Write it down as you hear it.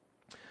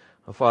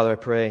Oh, Father, I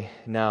pray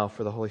now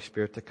for the Holy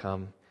Spirit to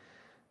come.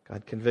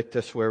 God, convict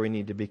us where we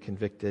need to be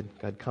convicted.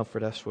 God,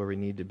 comfort us where we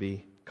need to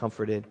be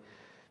comforted.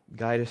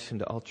 Guide us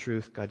into all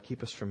truth. God,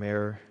 keep us from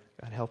error.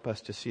 God, help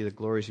us to see the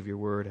glories of your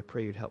word. I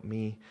pray you'd help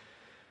me.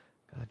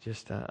 God,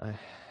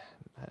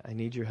 I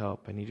need your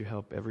help. I need your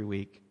help every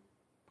week.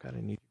 God,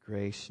 I need your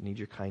grace. I need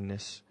your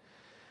kindness.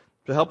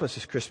 So help us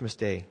this Christmas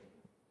day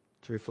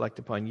to reflect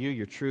upon you,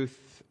 your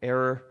truth,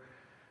 error,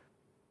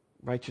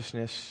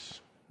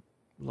 righteousness,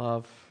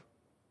 love.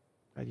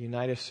 God,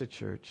 unite us as a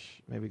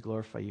church. May we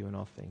glorify you in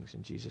all things.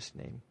 In Jesus'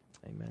 name,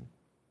 amen.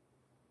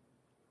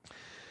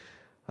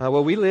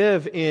 Well, we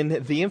live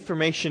in the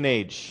information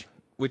age,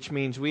 which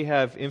means we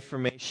have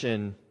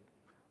information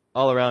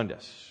all around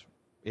us.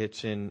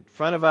 It's in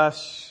front of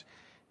us.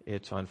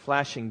 It's on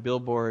flashing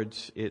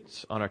billboards.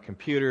 It's on our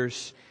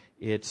computers.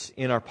 It's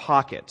in our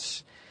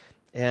pockets.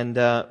 And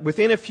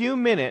within a few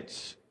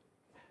minutes,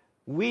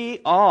 we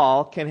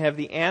all can have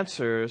the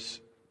answers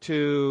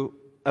to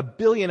a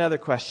billion other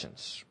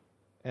questions.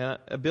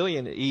 A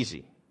billion,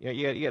 easy.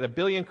 You get a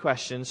billion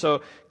questions.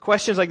 So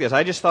questions like this.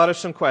 I just thought of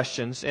some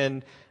questions,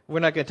 and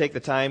we're not going to take the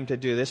time to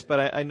do this,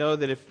 but I know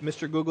that if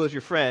Mr. Google is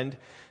your friend,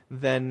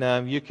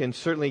 then you can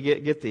certainly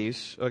get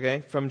these,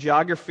 okay? From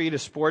geography to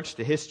sports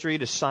to history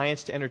to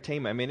science to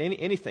entertainment. I mean,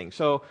 anything.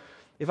 So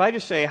if I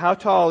just say, how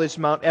tall is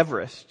Mount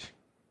Everest?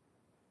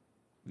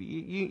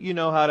 You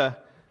know how to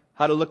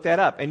look that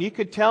up. And you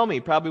could tell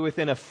me probably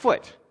within a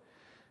foot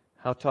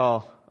how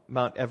tall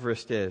Mount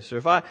Everest is. Or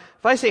if I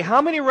say,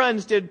 how many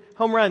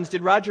home runs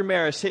did Roger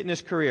Maris hit in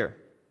his career?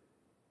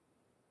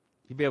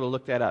 You'd be able to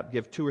look that up.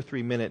 Give 2 or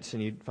 3 minutes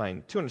and you'd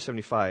find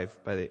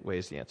 275, by the way,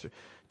 is the answer.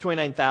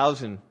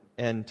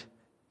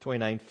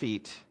 29,029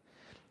 feet.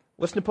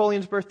 What's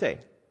Napoleon's birthday?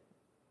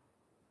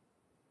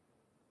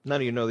 None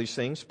of you know these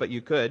things, but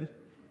you could.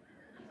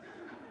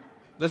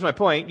 That's my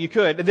point. You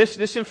could.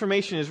 This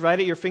information is right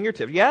at your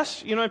fingertips.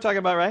 Yes? You know what I'm talking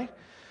about, right?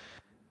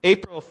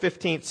 April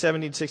 15th,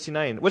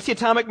 1769. What's the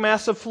atomic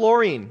mass of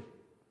fluorine?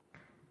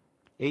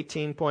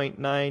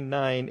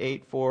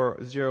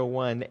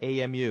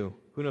 18.998401 AMU.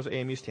 Who knows what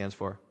AMU stands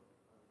for?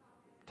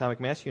 Atomic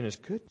mass units.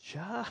 Good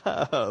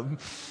job.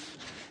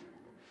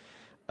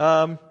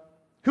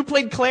 Who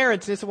played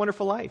Clarence in It's a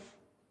Wonderful Life?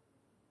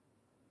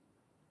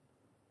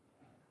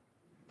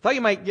 Thought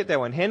you might get that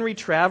one. Henry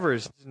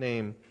Travers is his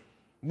name.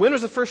 When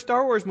was the first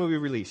Star Wars movie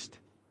released?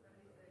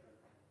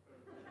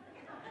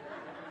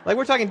 Like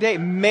we're talking date,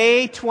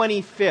 May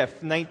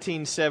 25th,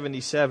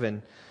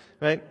 1977.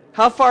 Right?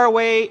 How far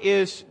away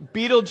is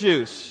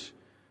Betelgeuse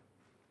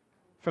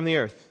from the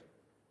Earth?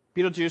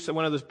 Betelgeuse is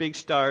one of those big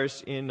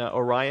stars in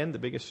Orion, the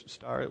biggest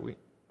star.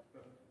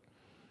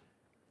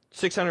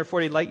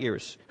 640 light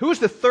years. Who was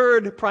the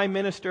third Prime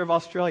Minister of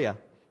Australia?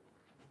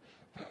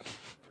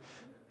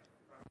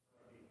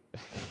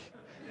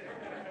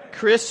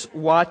 Chris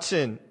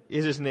Watson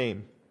is his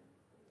name.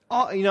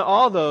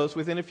 All those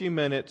within a few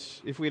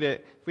minutes. If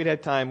we'd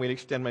had time, we'd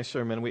extend my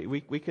sermon.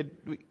 We could,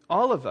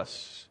 all of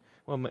us,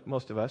 well,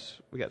 most of us,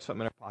 we got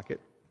something in our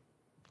pocket.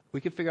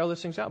 We could figure all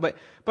those things out. But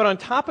on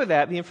top of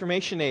that, the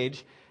information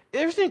age,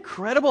 there's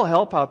incredible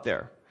help out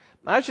there.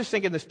 I was just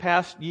thinking this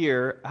past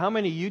year how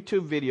many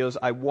YouTube videos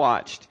I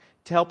watched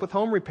to help with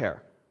home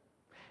repair.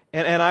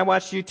 And I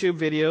watched YouTube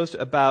videos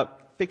about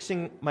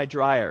fixing my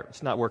dryer.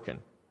 It's not working.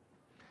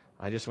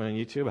 I just went on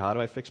YouTube, how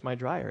do I fix my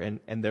dryer?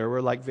 And there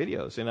were like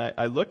videos. And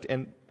I looked,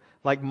 and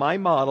like my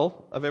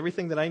model of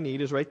everything that I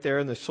need is right there,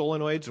 and the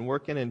solenoids and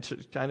working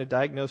and kind of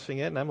diagnosing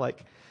it. And I'm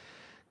like,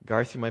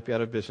 Garth, you might be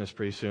out of business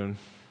pretty soon.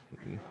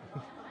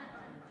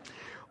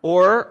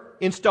 Or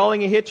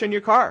installing a hitch on your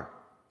car.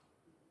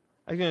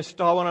 I was going to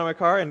install one on my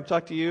car and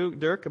talk to you,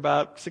 Dirk,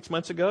 about 6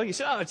 months ago. You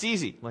said, oh, it's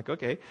easy. I'm like,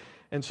 okay.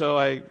 And so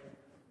I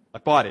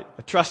bought it,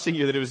 trusting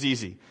you that it was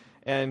easy.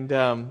 And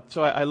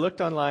so I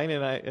looked online,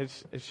 and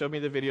it showed me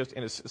the videos,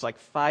 and it's like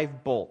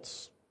 5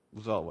 bolts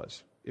was all it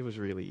was. It was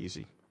really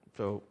easy.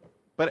 So,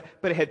 but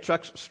it had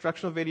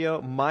instructional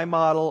video, my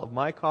model of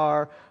my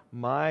car,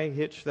 my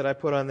hitch that I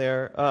put on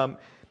there.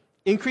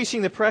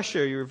 Increasing the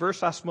pressure, your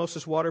reverse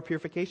osmosis water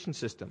purification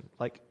system.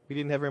 Like, we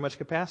didn't have very much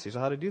capacity, so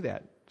how to do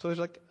that? So there's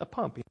like a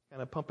pump. You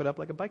kind of pump it up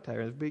like a bike tire,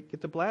 and get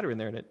the bladder in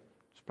there, and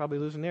it's probably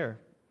losing air.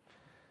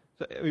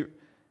 So,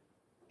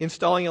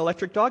 installing an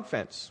electric dog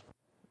fence.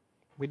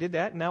 We did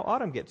that, and now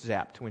Autumn gets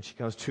zapped when she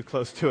comes too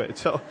close to it.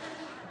 So,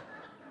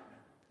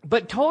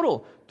 but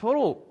total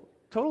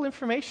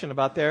information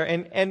about there,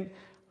 and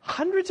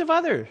hundreds of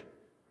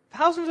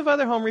thousands of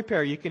other home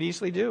repair you could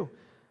easily do.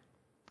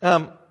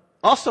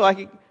 Also,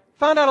 I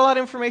found out a lot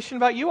of information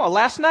about you all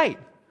last night.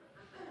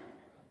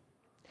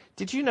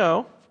 Did you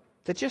know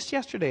that just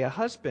yesterday a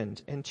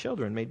husband and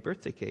children made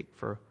birthday cake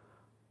for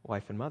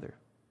wife and mother?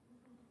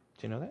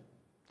 Did you know that?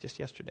 Just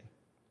yesterday.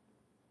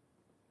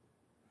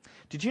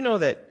 Did you know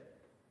that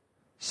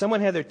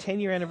someone had their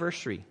 10-year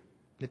anniversary in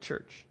the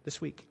church this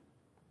week?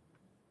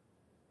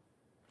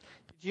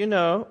 Did you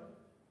know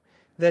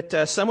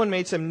that someone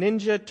made some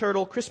Ninja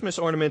Turtle Christmas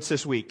ornaments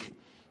this week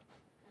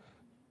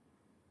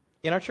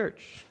in our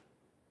church?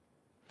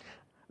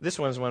 This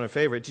one's one of my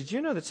favorites. Did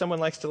you know that someone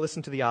likes to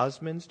listen to the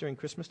Osmonds during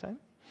Christmas time?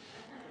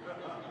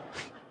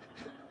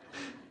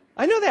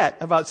 I know that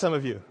about some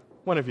of you.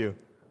 One of you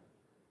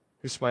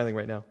who's smiling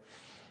right now.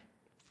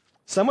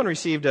 Someone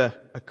received a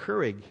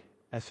Keurig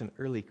as an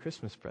early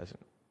Christmas present.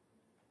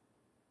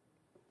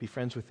 Be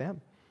friends with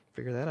them.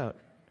 Figure that out.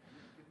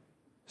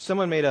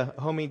 Someone made a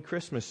homemade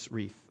Christmas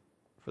wreath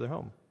for their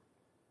home.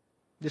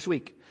 This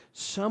week,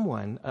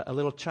 someone, a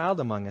little child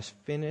among us,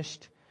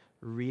 finished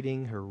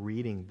reading her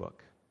reading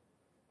book.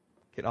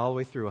 Get all the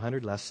way through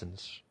 100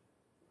 lessons.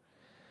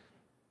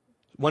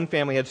 One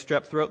family had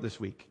strep throat this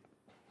week.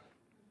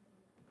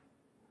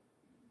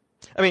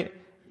 I mean,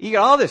 you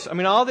got all this. I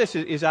mean, all this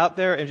is out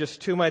there and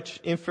just too much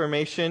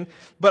information.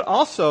 But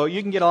also,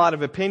 you can get a lot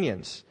of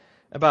opinions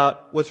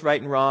about what's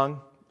right and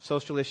wrong,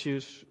 social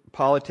issues,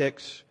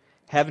 politics,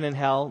 heaven and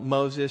hell,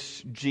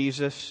 Moses,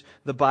 Jesus,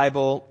 the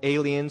Bible,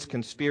 aliens,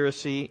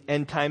 conspiracy,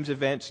 end times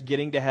events,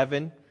 getting to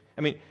heaven.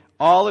 I mean,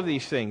 all of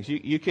these things.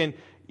 You can,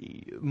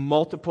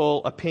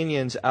 multiple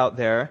opinions out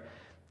there.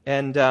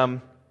 And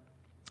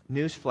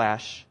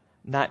newsflash,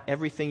 not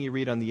everything you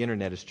read on the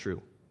internet is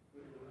true.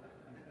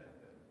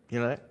 You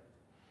know that?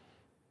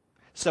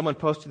 Someone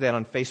posted that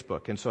on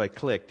Facebook, and so I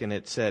clicked, and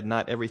it said,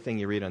 not everything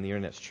you read on the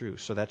internet is true.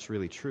 So that's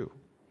really true.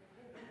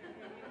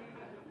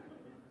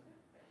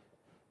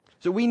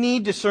 So we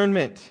need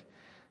discernment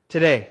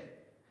today.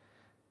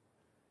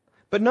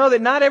 But know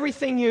that not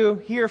everything you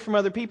hear from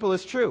other people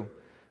is true.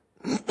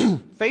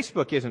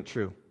 Facebook isn't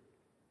true.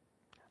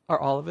 Are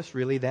all of us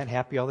really that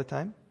happy all the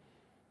time?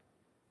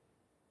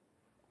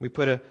 We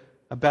put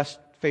a best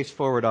face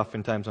forward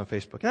oftentimes on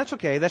Facebook. And that's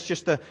okay. That's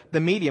just the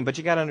medium. But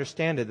you got to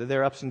understand it, that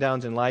there are ups and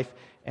downs in life,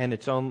 and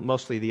it's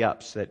mostly the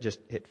ups that just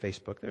hit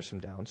Facebook. There's some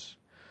downs.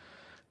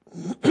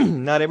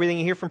 Not everything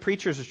you hear from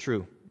preachers is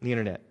true on the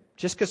internet.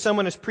 Just because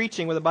someone is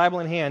preaching with a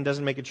Bible in hand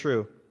doesn't make it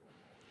true.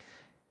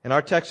 And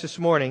our text this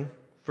morning,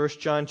 1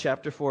 John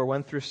chapter 4,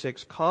 1 through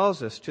 6,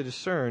 calls us to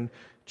discern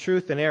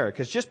truth and error.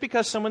 Because just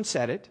because someone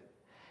said it,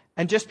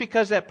 and just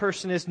because that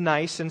person is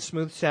nice and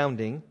smooth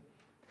sounding,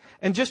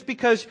 and just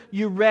because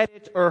you read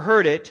it or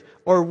heard it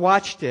or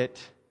watched it,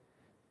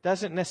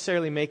 doesn't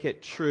necessarily make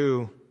it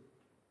true.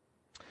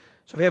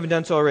 So if we haven't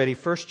done so already,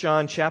 1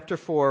 John chapter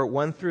 4,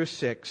 1 through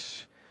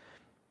 6.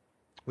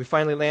 We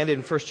finally landed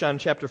in 1 John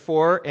chapter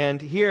 4,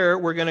 and here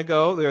we're going to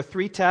go. There are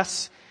 3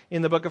 tests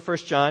in the book of 1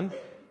 John.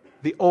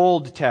 The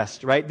old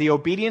test, right? The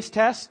obedience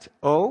test,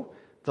 O.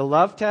 The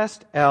love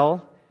test,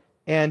 L.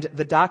 And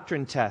the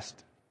doctrine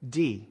test,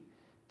 D.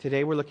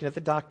 Today we're looking at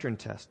the doctrine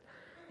test.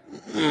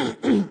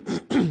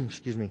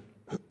 Excuse me.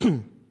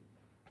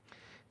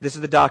 This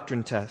is the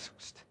doctrine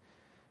test.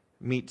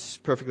 Meets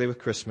perfectly with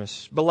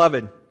Christmas.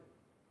 Beloved,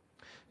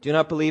 do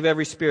not believe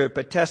every spirit,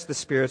 but test the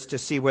spirits to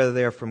see whether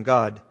they are from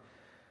God.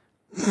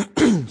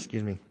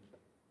 Excuse me.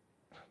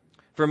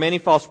 For many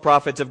false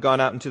prophets have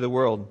gone out into the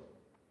world.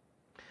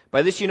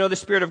 By this you know the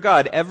Spirit of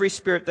God. Every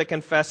spirit that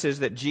confesses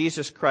that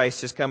Jesus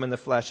Christ has come in the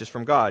flesh is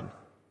from God.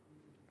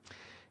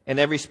 And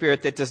every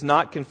spirit that does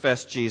not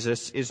confess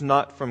Jesus is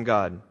not from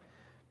God.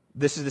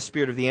 This is the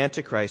spirit of the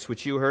Antichrist,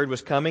 which you heard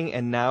was coming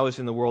and now is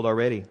in the world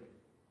already.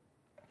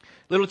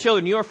 Little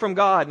children, you are from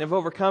God and have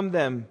overcome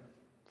them,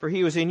 for he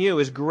who is in you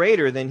is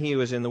greater than he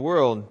who is in the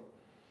world.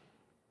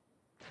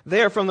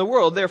 They are from the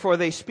world, therefore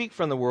they speak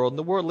from the world, and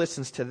the world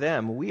listens to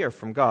them. We are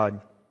from God.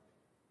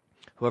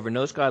 Whoever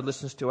knows God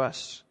listens to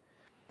us.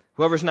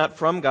 Whoever is not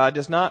from God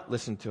does not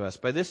listen to us.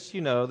 By this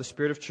you know the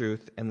spirit of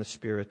truth and the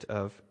spirit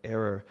of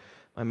error.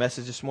 My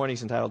message this morning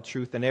is entitled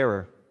Truth and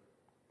Error.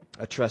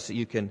 I trust that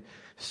you can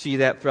see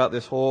that throughout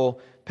this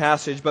whole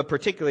passage, but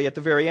particularly at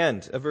the very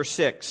end of verse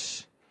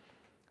 6.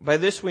 By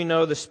this we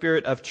know the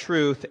spirit of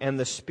truth and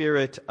the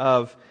spirit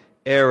of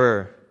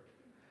error.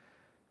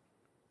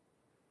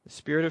 The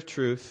spirit of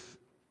truth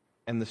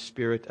and the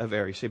spirit of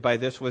error. You say, by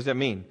this, what does that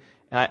mean?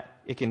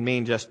 It can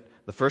mean just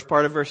the first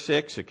part of verse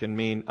 6. It can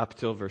mean up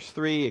till verse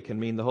 3. It can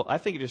mean the whole. I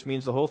think it just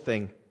means the whole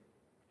thing.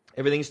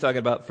 Everything he's talking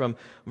about from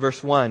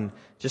verse 1,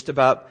 just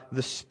about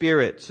the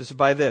spirits. This is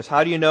by this.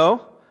 How do you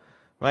know?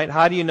 Right?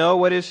 How do you know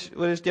what is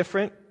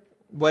different?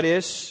 What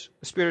is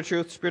the spirit of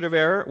truth, spirit of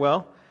error?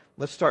 Well,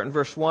 let's start in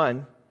verse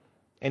 1.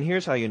 And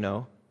here's how you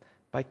know.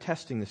 By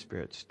testing the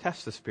spirits.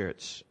 Test the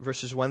spirits.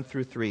 Verses 1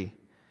 through 3.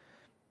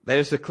 That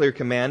is the clear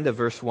command of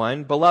verse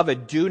 1.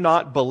 Beloved, do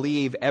not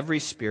believe every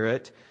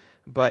spirit,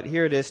 but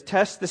here it is,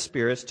 test the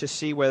spirits to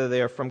see whether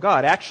they are from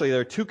God. Actually,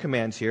 there are 2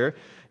 commands here.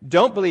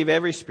 Don't believe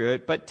every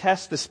spirit, but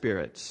test the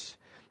spirits.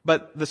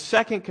 But the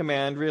second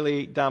command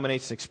really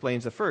dominates and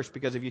explains the first,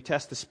 because if you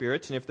test the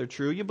spirits, and if they're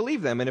true, you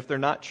believe them. And if they're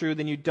not true,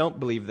 then you don't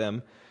believe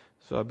them.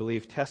 So I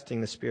believe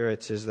testing the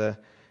spirits is the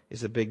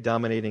big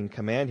dominating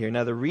command here.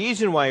 Now, the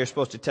reason why you're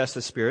supposed to test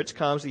the spirits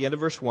comes at the end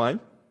of verse 1,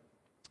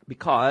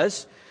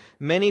 because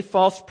many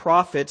false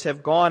prophets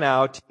have gone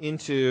out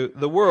into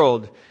the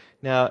world.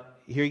 Now,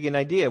 here you get an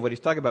idea of what he's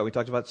talking about. We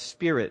talked about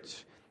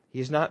spirits.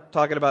 He's not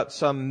talking about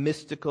some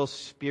mystical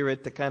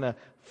spirit that kind of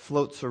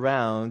floats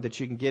around that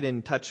you can get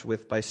in touch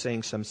with by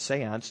saying some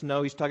seance.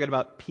 No, he's talking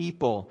about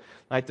people.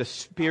 Like the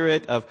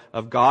spirit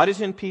of God is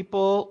in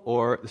people,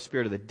 or the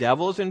spirit of the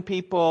devil is in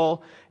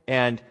people,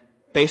 and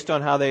based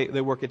on how they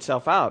work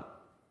itself out,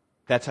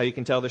 that's how you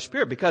can tell their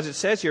spirit. Because it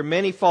says here,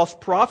 many false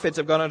prophets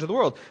have gone out into the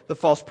world. The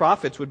false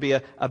prophets would be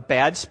a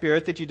bad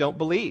spirit that you don't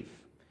believe.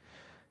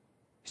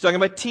 He's talking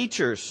about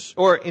teachers.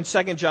 Or in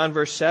 2 John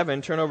verse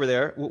 7, turn over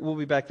there. We'll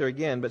be back there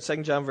again. But 2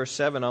 John verse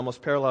 7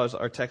 almost parallels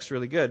our text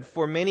really good.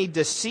 For many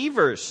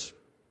deceivers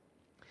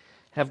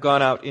have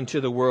gone out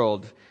into the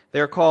world.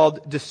 They're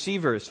called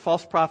deceivers.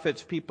 False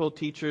prophets, people,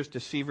 teachers,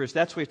 deceivers.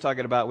 That's what he's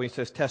talking about when he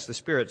says test the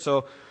spirit.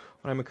 So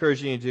what I'm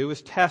encouraging you to do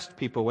is test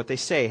people, what they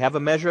say. Have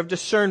a measure of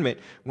discernment.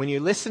 When you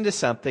listen to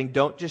something,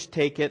 don't just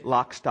take it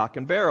lock, stock,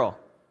 and barrel.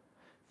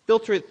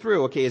 Filter it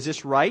through. Okay, is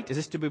this right? Is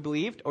this to be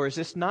believed? Or is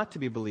this not to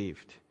be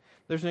believed?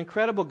 There's an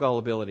incredible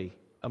gullibility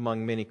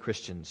among many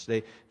Christians.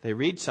 They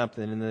read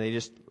something and then they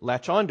just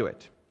latch onto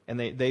it. And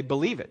they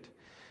believe it.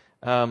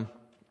 I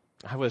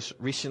was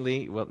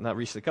recently, well, not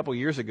recently, a couple of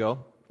years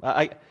ago,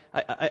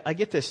 I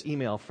get this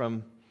email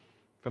from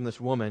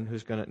this woman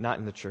who's not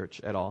in the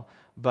church at all,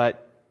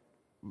 but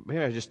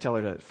maybe I just tell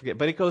her to forget.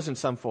 But it goes in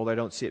some folder. I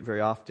don't see it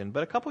very often.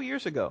 But a couple of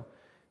years ago,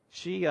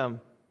 she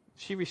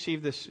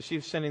received this. She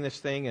was sending this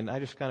thing, and I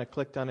just kind of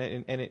clicked on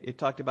it, and it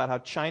talked about how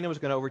China was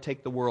going to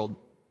overtake the world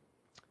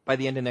by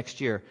the end of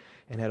next year,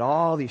 and had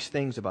all these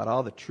things about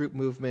all the troop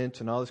movements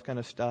and all this kind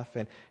of stuff.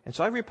 And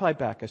so I replied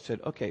back. I said,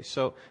 okay,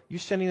 so you're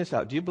sending this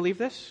out. Do you believe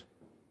this?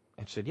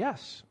 And she said,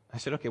 yes. I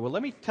said, okay, well,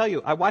 let me tell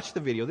you. I watched the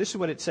video. This is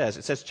what it says.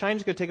 It says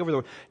China's going to take over the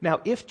world.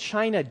 Now, if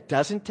China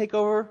doesn't take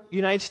over the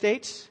United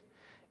States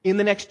in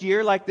the next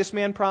year like this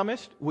man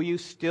promised, will you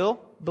still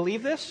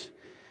believe this?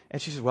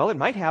 And she said, well, it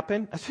might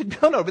happen. I said,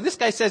 no, but this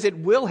guy says it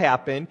will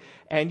happen,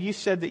 and you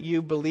said that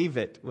you believe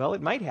it. Well,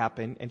 it might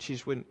happen. And she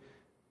just wouldn't.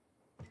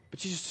 But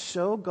she's just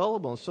so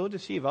gullible and so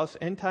deceived. All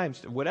end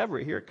times, whatever,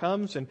 here it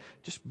comes, and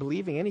just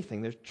believing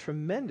anything. There's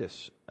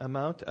tremendous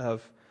amount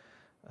of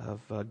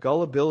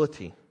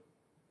gullibility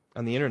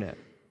on the internet.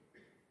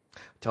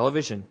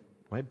 Television,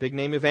 right? Big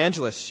name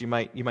evangelists you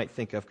might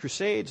think of.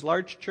 Crusades,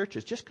 large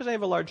churches. Just because I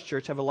have a large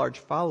church, have a large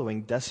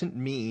following, doesn't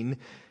mean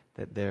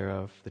that they're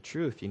of the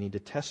truth. You need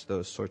to test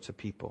those sorts of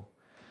people.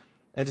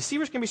 And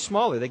deceivers can be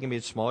smaller. They can be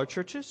in smaller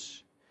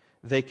churches.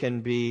 They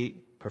can be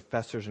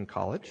professors in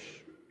college.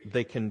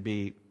 They can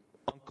be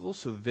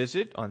uncles who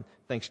visit on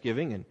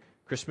Thanksgiving and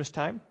Christmas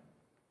time.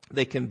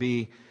 They can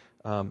be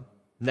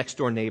next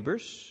door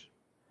neighbors.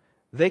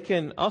 They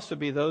can also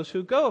be those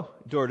who go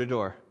door to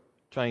door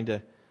trying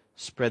to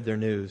spread their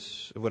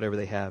news of whatever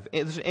they have.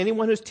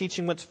 Anyone who's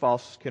teaching what's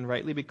false can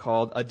rightly be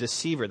called a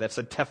deceiver. That's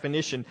a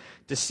definition.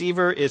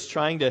 Deceiver is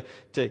trying to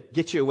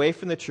get you away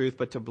from the truth,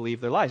 but to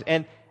believe their lies.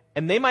 And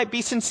they might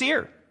be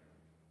sincere,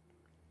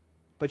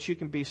 but you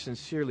can be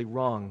sincerely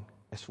wrong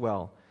as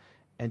well.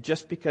 And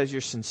just because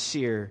you're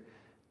sincere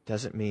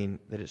doesn't mean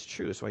that it's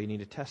true. That's why you need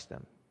to test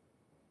them.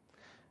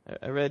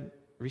 I read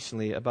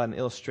recently about an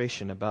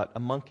illustration about a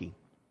monkey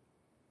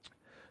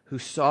who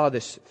saw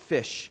this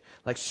fish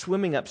like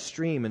swimming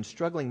upstream and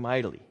struggling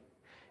mightily.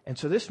 And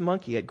so this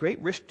monkey, at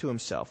great risk to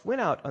himself,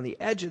 went out on the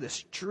edge of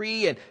this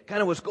tree and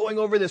kind of was going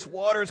over this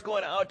water. It's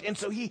going out. And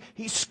so he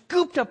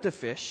scooped up the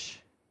fish,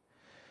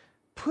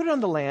 put it on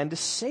the land to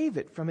save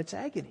it from its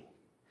agony.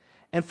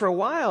 And for a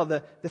while,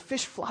 the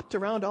fish flopped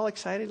around all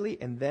excitedly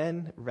and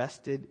then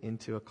rested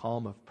into a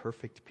calm of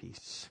perfect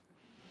peace.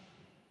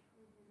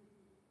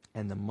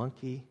 And the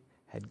monkey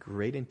had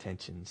great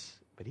intentions,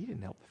 but he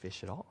didn't help the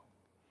fish at all.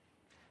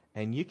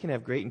 And you can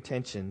have great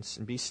intentions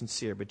and be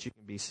sincere, but you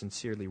can be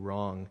sincerely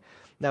wrong.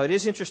 Now, it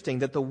is interesting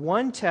that the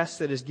one test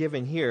that is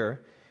given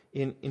here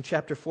in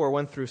chapter 4,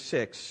 1 through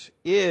 6,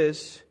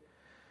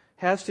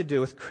 has to do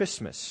with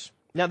Christmas.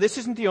 Now, this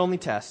isn't the only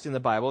test in the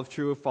Bible of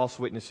true or false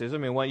witnesses. I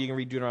mean, you can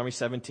read Deuteronomy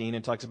 17, and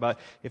it talks about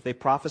if they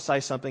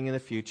prophesy something in the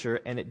future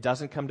and it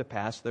doesn't come to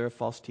pass, they're a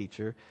false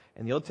teacher.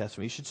 In the Old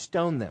Testament, you should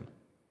stone them.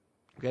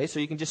 Okay,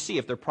 so you can just see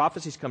if their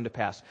prophecies come to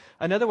pass.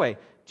 Another way,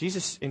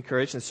 Jesus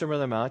encouraged in the Sermon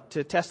on the Mount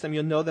to test them.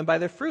 You'll know them by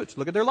their fruits.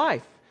 Look at their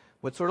life.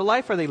 What sort of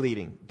life are they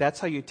leading? That's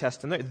how you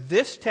test them.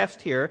 This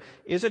test here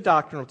is a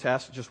doctrinal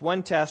test. Just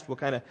one test will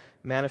kind of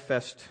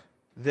manifest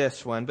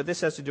this one, but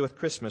this has to do with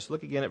Christmas.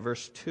 Look again at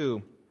verse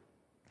 2.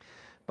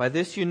 By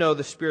this you know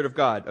the Spirit of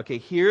God. Okay,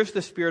 here's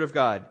the Spirit of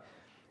God.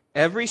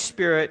 Every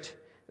spirit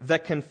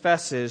that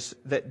confesses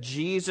that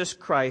Jesus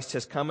Christ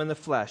has come in the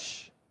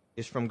flesh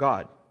is from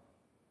God.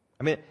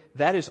 I mean,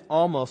 that is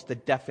almost the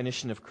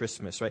definition of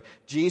Christmas, right?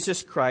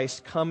 Jesus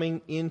Christ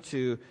coming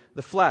into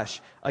the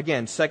flesh.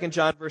 Again, 2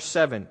 John verse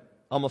 7,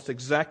 almost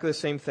exactly the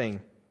same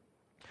thing.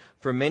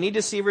 For many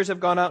deceivers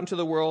have gone out into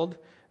the world,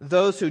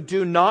 those who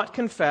do not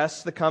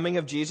confess the coming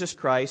of Jesus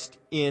Christ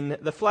in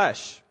the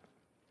flesh.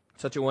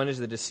 Such a one is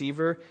the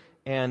deceiver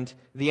and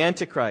the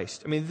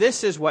Antichrist. I mean,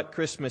 this is what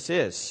Christmas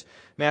is.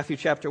 Matthew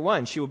chapter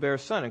 1, she will bear a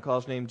son and call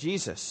his name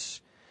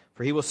Jesus.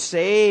 For he will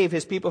save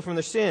his people from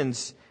their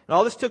sins. And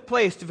all this took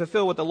place to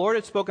fulfill what the Lord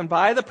had spoken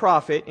by the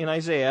prophet in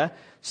Isaiah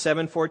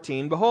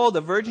 7:14. Behold,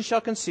 the virgin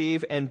shall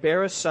conceive and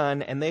bear a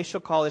son, and they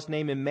shall call his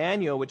name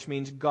Emmanuel, which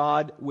means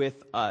God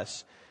with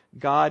us.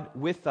 God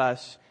with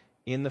us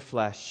in the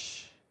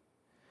flesh.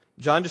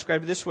 John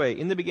described it this way.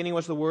 In the beginning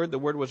was the Word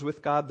was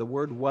with God, the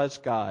Word was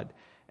God.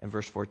 And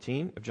verse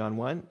 14 of John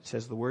 1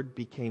 says the Word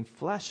became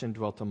flesh and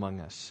dwelt among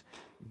us.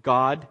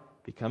 God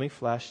becoming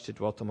flesh to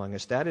dwell among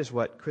us. That is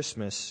what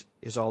Christmas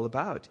is all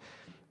about.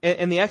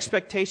 And the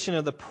expectation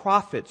of the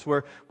prophets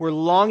were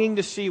longing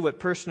to see what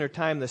person or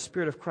time the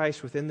Spirit of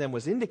Christ within them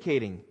was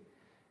indicating.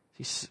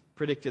 He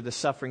predicted the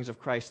sufferings of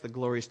Christ, the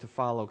glories to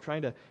follow,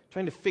 trying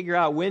to figure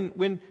out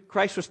when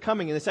Christ was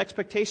coming. And this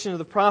expectation of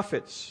the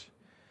prophets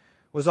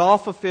was all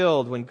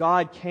fulfilled when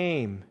God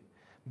came,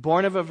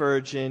 born of a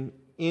virgin,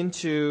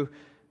 into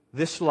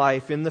this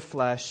life in the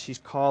flesh. He's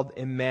called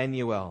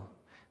Emmanuel.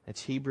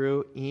 That's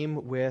Hebrew,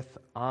 im with,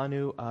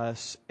 anu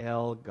us,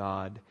 el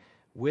God.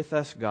 With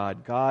us,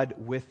 God. God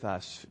with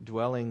us,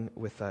 dwelling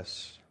with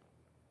us.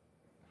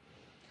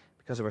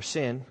 Because of our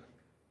sin,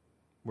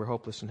 we're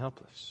hopeless and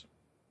helpless.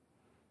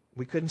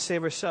 We couldn't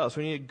save ourselves.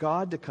 We needed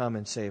God to come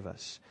and save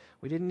us.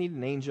 We didn't need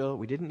an angel.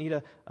 We didn't need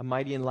a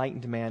mighty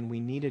enlightened man. We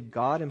needed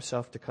God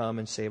himself to come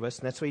and save us.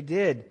 And that's what he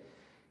did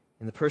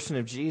in the person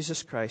of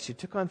Jesus Christ. He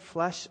took on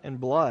flesh and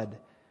blood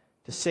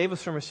to save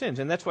us from our sins.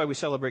 And that's why we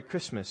celebrate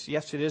Christmas.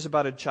 Yes, it is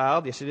about a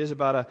child. Yes, it is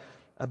about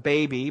a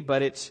baby.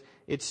 But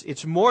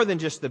it's more than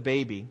just the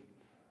baby.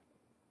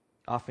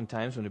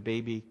 Oftentimes when a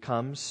baby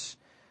comes,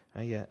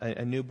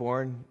 a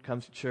newborn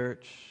comes to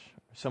church,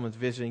 or someone's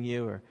visiting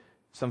you, or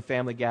some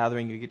family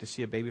gathering, you get to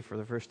see a baby for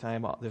the first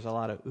time. There's a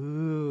lot of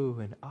ooh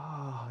and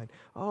ah and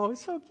oh,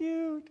 it's so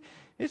cute.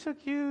 It's so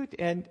cute.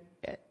 And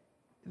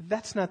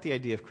that's not the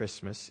idea of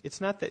Christmas.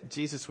 It's not that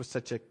Jesus was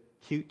such a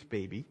cute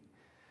baby.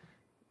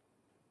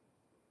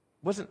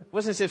 Wasn't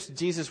as if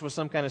Jesus was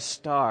some kind of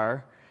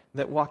star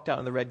that walked out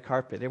on the red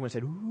carpet. Everyone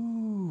said,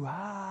 ooh,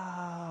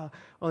 ah,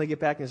 only get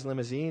back in his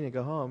limousine and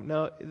go home.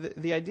 No,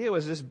 the idea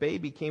was this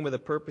baby came with a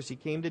purpose. He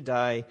came to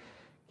die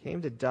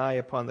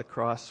upon the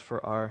cross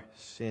for our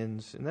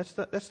sins. And that's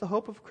the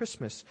hope of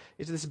Christmas,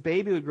 is this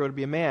baby would grow to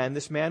be a man.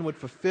 This man would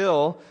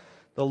fulfill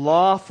the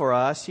law for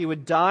us. He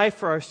would die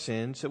for our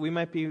sins so that we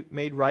might be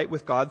made right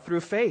with God through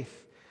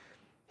faith.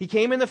 He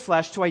came in the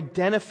flesh to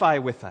identify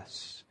with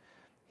us.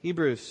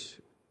 Hebrews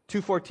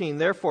 2:14,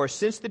 therefore,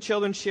 since the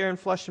children share in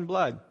flesh and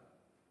blood,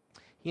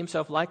 he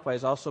himself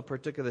likewise also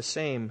partook of the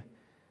same,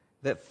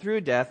 that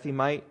through death he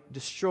might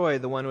destroy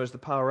the one who has the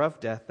power of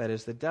death, that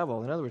is the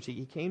devil. In other words,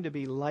 he came to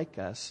be like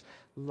us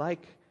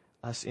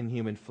in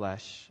human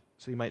flesh,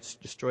 so he might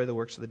destroy the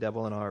works of the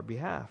devil on our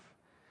behalf,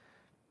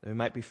 that we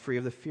might be free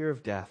of the fear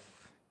of death.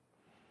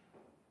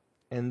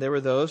 And there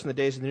were those in the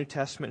days of the New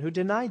Testament who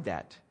denied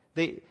that.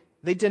 They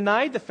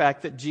denied the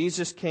fact that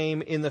Jesus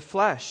came in the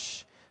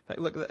flesh. In fact,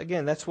 look,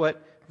 again, that's what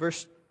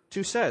verse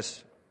 2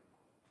 says.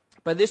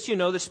 By this you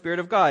know the Spirit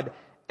of God.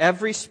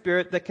 Every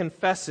spirit that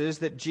confesses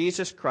that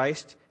Jesus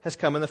Christ has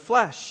come in the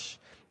flesh.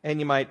 And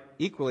you might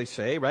equally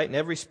say, right, and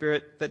every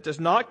spirit that does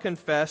not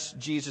confess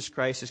Jesus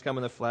Christ has come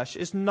in the flesh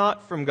is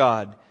not from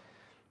God.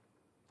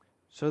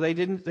 So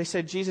they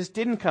said Jesus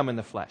didn't come in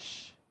the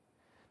flesh.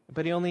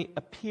 But he only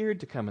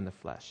appeared to come in the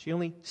flesh. He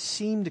only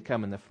seemed to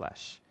come in the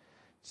flesh.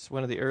 It's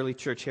one of the early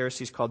church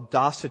heresies called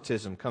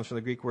Docetism. It comes from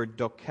the Greek word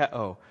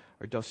dokeo,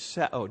 or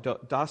doseo.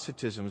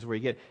 Docetism is where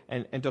you get,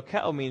 and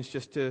dokeo means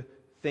just to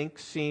think,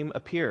 seem,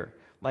 appear.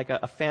 Like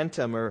a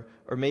phantom, or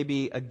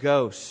maybe a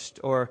ghost,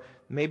 or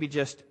maybe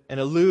just an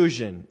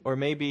illusion, or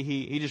maybe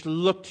he just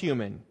looked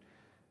human,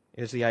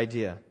 is the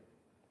idea.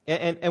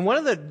 And one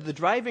of the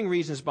driving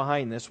reasons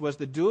behind this was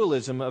the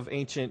dualism of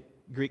ancient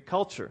Greek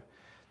culture,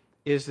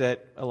 is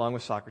that, along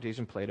with Socrates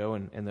and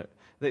Plato,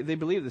 they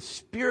believed the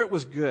spirit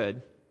was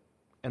good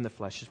and the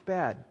flesh is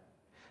bad.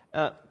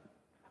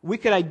 We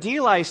could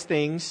idealize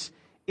things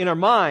in our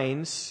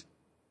minds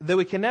that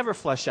we can never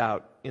flesh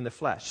out in the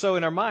flesh. So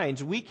in our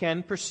minds, we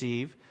can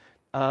perceive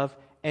of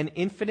an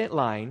infinite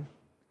line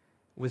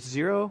with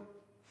zero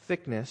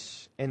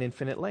thickness and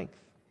infinite length.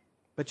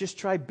 But just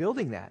try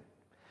building that.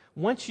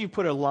 Once you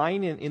put a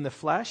line in the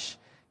flesh,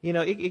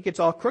 it gets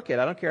all crooked.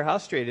 I don't care how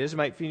straight it is. It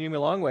might feed you a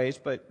long ways,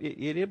 but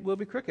it will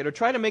be crooked. Or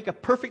try to make a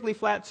perfectly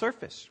flat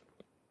surface.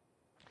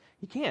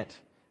 You can't.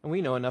 And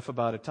we know enough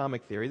about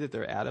atomic theory that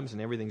there are atoms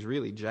and everything's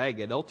really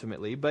jagged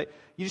ultimately, but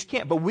you just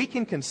can't. But we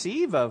can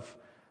conceive of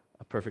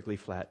a perfectly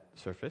flat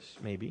surface,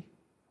 maybe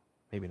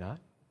not.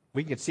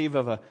 We can conceive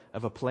of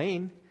a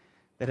plane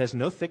that has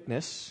no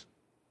thickness,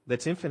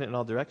 that's infinite in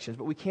all directions,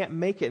 but we can't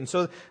make it. And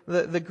so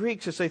the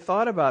Greeks, as they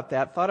thought about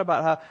that, thought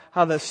about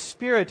how the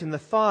spirit and the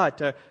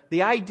thought,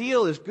 the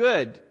ideal is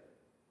good,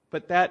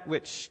 but that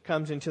which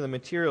comes into the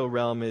material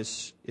realm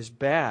is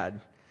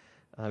bad.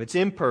 It's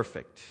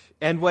imperfect.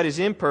 And what is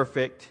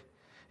imperfect,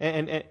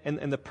 and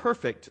the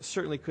perfect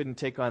certainly couldn't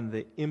take on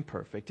the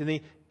imperfect. And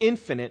the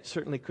infinite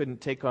certainly couldn't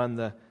take on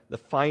the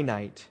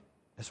finite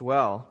as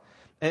well.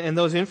 And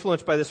those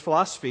influenced by this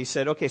philosophy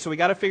said, okay, so we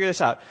got to figure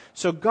this out.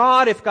 So if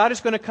God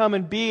is going to come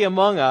and be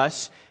among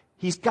us,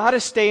 he's got to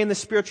stay in the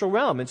spiritual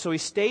realm. And so he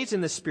stays in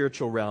the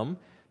spiritual realm.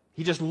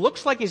 He just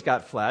looks like he's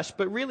got flesh,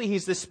 but really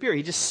he's the spirit.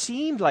 He just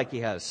seemed like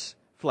he has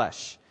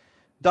flesh.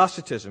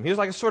 Docetism. He was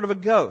like a sort of a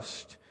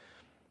ghost,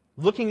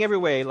 looking every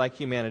way like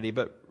humanity,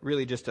 but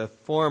really just a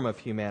form of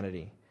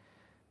humanity.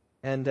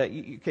 And,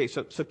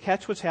 so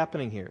catch what's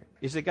happening here.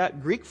 Is they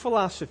got Greek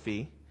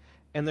philosophy,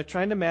 and they're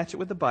trying to match it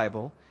with the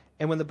Bible.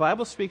 And when the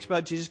Bible speaks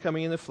about Jesus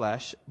coming in the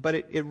flesh, but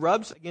it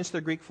rubs against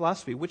their Greek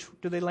philosophy, which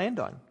do they land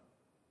on?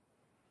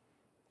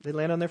 They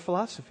land on their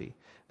philosophy.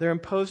 They're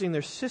imposing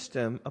their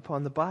system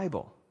upon the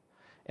Bible.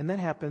 And that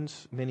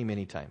happens many,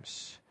 many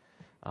times.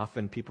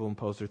 Often people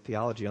impose their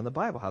theology on the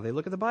Bible, how they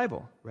look at the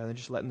Bible, rather than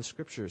just letting the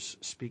Scriptures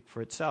speak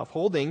for itself,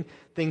 holding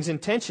things in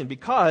tension,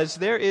 because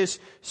there is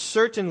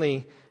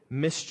certainly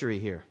mystery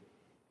here.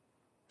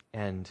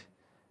 And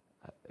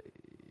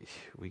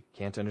we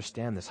can't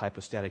understand this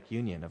hypostatic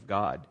union of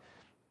God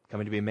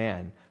coming to be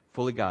man,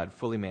 fully God,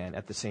 fully man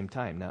at the same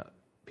time. Now,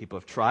 people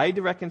have tried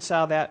to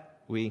reconcile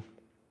that.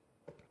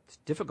 It's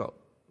difficult.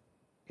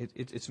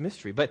 It's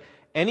mystery. But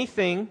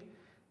anything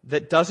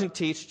that doesn't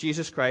teach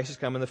Jesus Christ has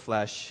come in the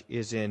flesh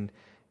is in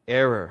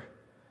error.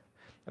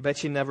 I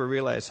bet you never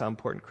realized how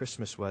important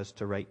Christmas was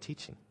to right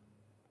teaching.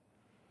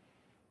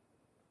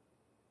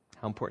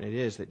 How important it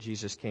is that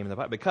Jesus came in the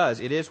Bible,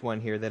 because it is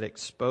one here that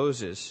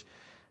exposes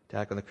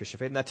attack on the Christian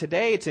faith. Now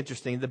today it's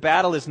interesting. The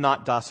battle is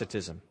not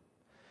Docetism.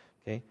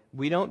 Okay?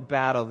 We don't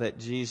battle that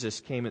Jesus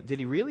came. Did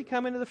he really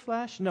come into the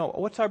flesh? No.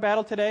 What's our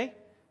battle today?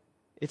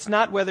 It's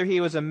not whether he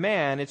was a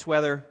man, it's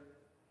whether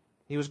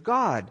he was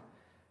God.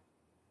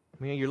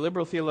 I mean, your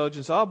liberal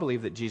theologians all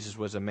believe that Jesus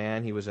was a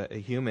man, he was a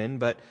human,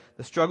 but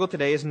the struggle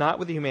today is not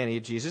with the humanity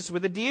of Jesus, it's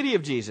with the deity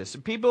of Jesus.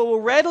 People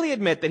will readily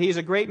admit that he's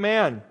a great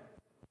man.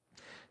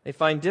 They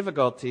find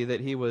difficulty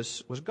that he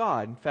was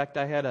God. In fact,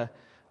 I had a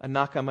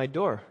knock on my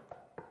door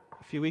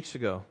a few weeks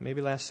ago, maybe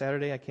last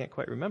Saturday, I can't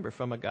quite remember,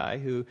 from a guy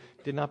who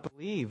did not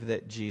believe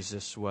that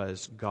Jesus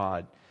was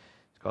God.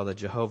 It's called a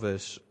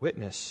Jehovah's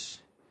Witness.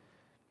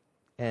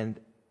 And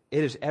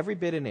it is every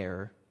bit in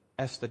error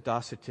as the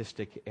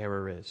Docetistic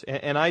error is.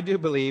 And I do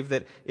believe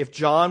that if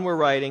John were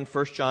writing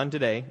 1 John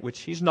today,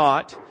 which he's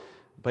not,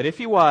 but if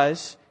he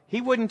was,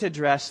 he wouldn't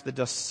address the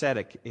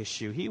Docetic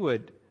issue. He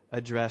would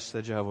address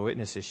the Jehovah's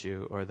Witness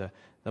issue, or the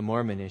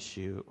Mormon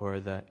issue, or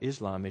the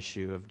Islam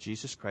issue of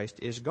Jesus Christ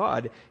is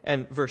God.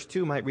 And verse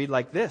 2 might read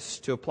like this,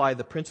 to apply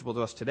the principle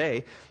to us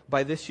today: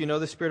 by this you know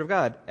the Spirit of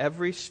God.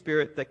 Every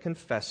spirit that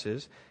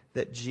confesses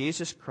that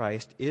Jesus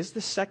Christ is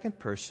the second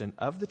person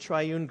of the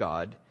triune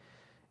God,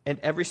 and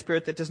every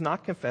spirit that does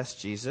not confess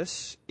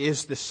Jesus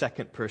is the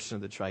second person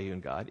of the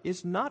triune God,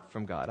 is not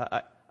from God.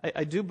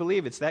 I do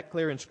believe it's that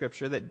clear in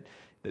Scripture that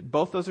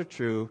both those are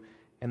true,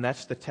 and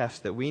that's the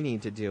test that we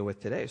need to deal with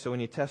today. So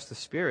when you test the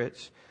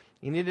spirits,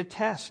 you need to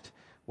test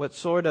what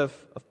sort of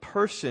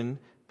person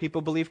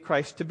people believe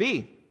Christ to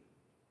be.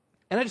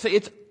 And I just say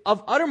it's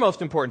of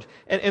uttermost importance.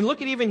 And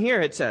look at even here,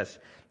 it says,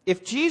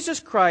 if Jesus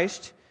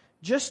Christ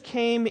just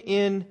came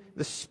in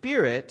the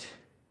Spirit,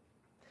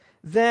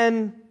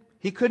 then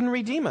he couldn't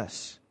redeem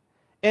us.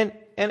 And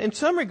in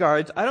some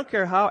regards, I don't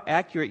care how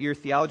accurate your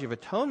theology of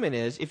atonement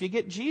is, if you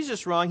get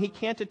Jesus wrong, he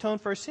can't atone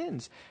for our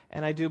sins.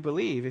 And I do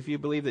believe, if you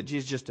believe that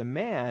Jesus is just a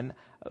man,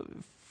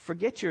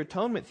 forget your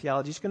atonement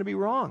theology, it's going to be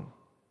wrong.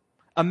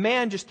 A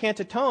man just can't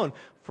atone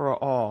for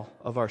all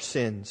of our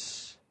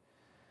sins.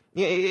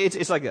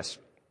 It's like this.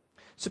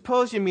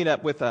 Suppose you meet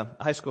up with a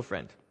high school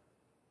friend.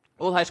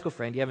 Old high school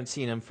friend, you haven't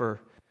seen him for,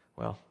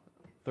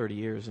 30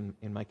 years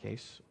in my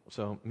case.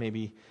 So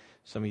maybe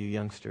some of you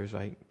youngsters,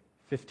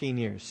 15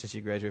 years since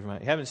you graduated from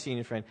you haven't seen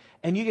your friend.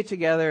 And you get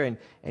together and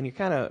you're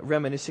kind of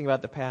reminiscing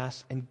about the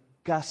past, and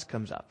Gus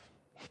comes up.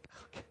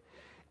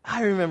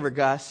 I remember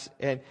Gus,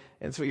 and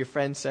that's what your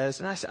friend says.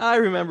 And I said, I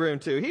remember him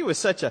too. He was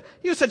such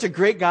a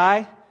great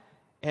guy.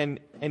 And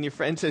your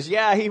friend says,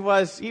 yeah, he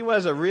was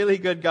a really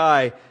good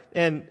guy.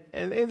 And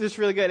just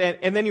really good.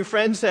 And then your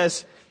friend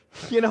says,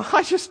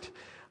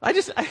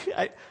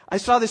 I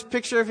saw this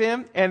picture of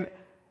him and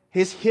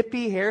his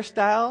hippie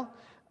hairstyle.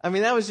 I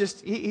mean, that was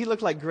just, he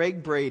looked like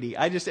Greg Brady.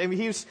 I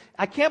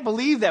can't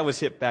believe that was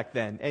hip back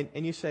then.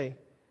 And you say,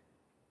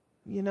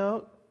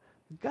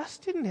 Gus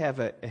didn't have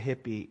a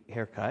hippie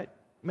haircut.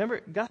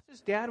 Remember,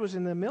 Gus's dad was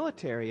in the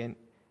military, and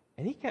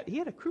he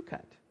had a crew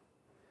cut.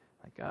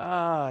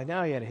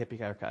 Now he had a hippie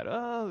haircut.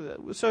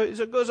 So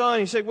it goes on.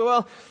 He said,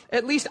 well,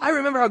 at least I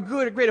remember how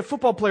great a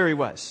football player he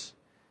was.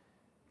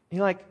 And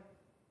you're like,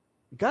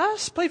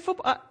 Gus played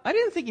football? I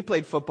didn't think he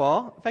played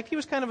football. In fact, he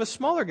was kind of a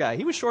smaller guy.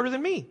 He was shorter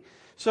than me.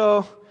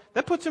 So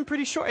that puts him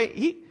pretty short.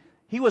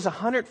 He was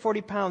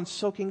 140 pounds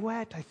soaking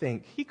wet, I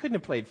think. He couldn't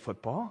have played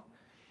football.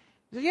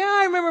 He said, yeah,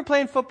 I remember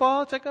playing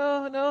football. It's like,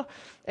 oh, no.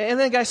 And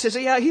then the guy says,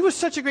 yeah, he was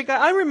such a great guy.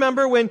 I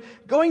remember when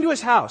going to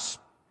his house,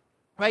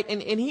 right?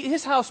 And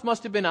his house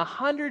must have been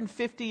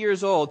 150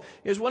 years old.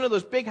 It was one of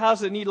those big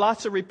houses that need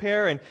lots of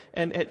repair,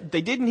 and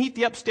they didn't heat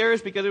the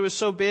upstairs because it was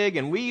so big,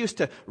 and we used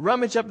to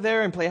rummage up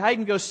there and play hide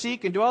and go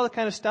seek and do all that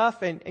kind of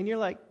stuff, and you're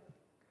like,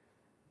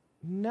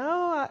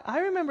 no, I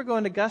remember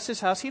going to Gus's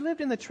house. He lived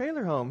in the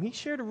trailer home. He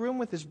shared a room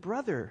with his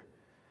brother.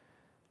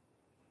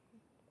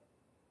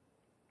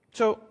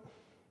 So,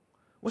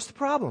 what's the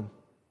problem?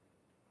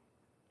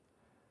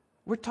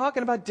 We're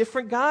talking about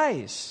different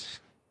guys.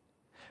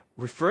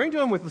 Referring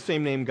to him with the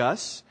same name,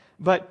 Gus,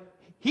 but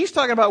he's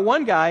talking about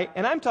one guy,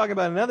 and I'm talking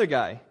about another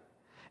guy.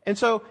 And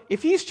so,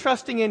 if he's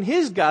trusting in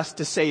his Gus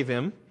to save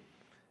him,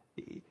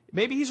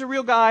 maybe he's a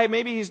real guy,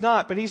 maybe he's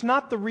not, but he's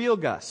not the real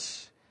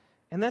Gus.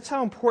 And that's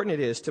how important it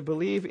is to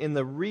believe in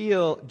the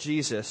real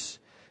Jesus,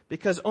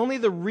 because only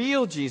the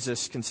real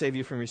Jesus can save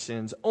you from your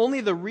sins.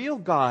 Only the real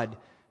God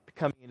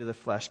coming into the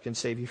flesh can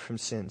save you from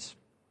sins.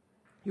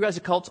 You guys,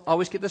 the cults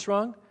always get this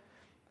wrong.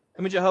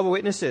 I mean, Jehovah's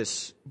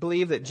Witnesses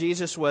believe that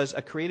Jesus was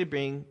a created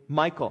being,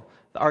 Michael,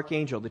 the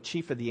archangel, the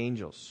chief of the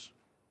angels.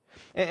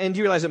 And do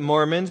you realize that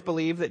Mormons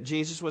believe that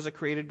Jesus was a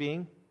created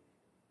being,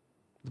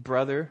 the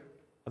brother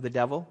of the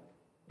devil,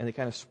 and they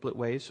kind of split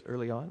ways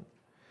early on?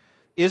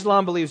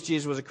 Islam believes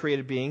Jesus was a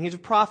created being. He's a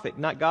prophet,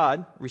 not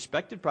God.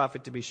 Respected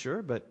prophet, to be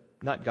sure, but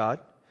not God.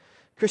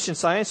 Christian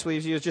Science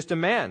believes he was just a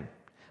man,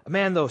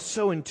 though,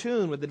 so in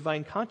tune with the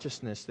divine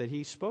consciousness that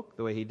he spoke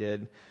the way he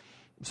did.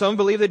 Some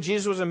believe that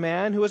Jesus was a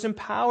man who was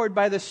empowered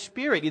by the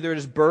Spirit, either at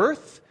his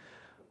birth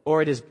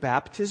or at his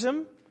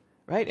baptism,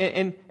 right?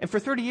 And for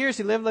 30 years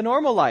he lived a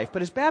normal life,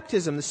 but his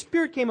baptism, the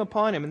Spirit came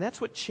upon him, and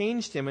that's what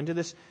changed him into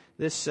this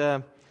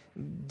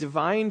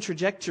divine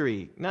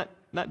trajectory.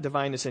 Not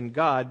divine as in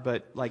God,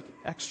 but like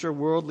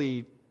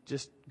extra-worldly,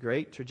 just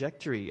great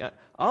trajectory.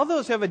 All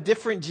those have a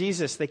different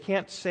Jesus they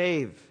can't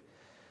save.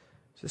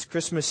 So this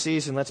Christmas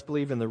season, let's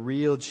believe in the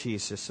real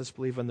Jesus. Let's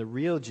believe in the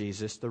real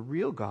Jesus, the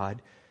real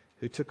God,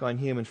 who took on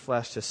human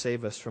flesh to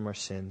save us from our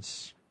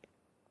sins.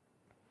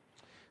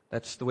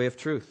 That's the way of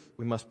truth.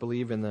 We must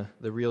believe in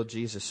the real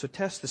Jesus. So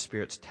test the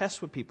spirits.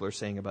 Test what people are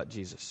saying about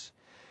Jesus.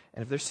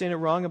 And if they're saying it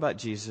wrong about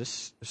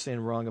Jesus, they're saying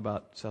it wrong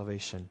about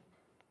salvation.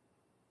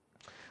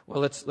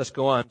 Well, let's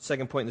go on.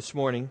 Second point this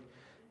morning.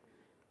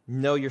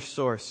 Know your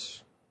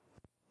source.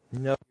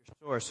 Know your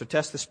source. So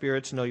test the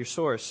spirits, know your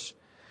source.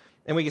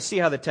 And we can see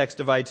how the text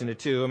divides into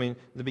two. I mean,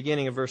 the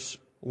beginning of verse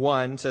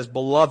 1 says,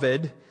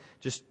 beloved,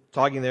 just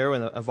talking there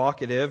with a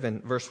vocative,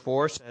 and verse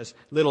 4 says,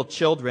 little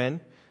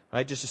children,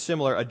 right? Just a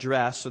similar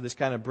address, so this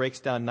kind of breaks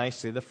down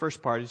nicely. The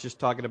first part is just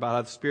talking about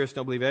how the spirits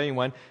don't believe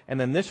anyone, and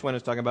then this one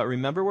is talking about,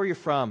 remember where you're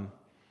from.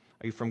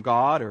 Are you from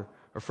God or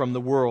from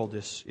the world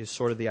is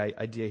sort of the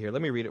idea here.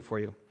 Let me read it for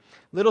you.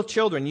 Little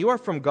children, you are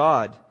from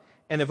God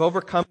and have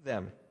overcome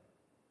them.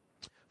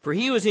 For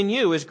he who is in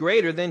you is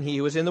greater than he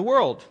who is in the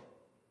world.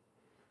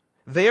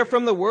 They are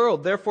from the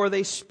world, therefore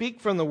they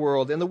speak from the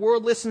world, and the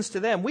world listens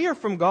to them. We are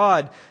from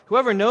God.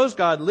 Whoever knows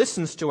God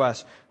listens to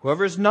us.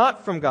 Whoever is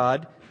not from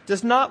God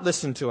does not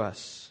listen to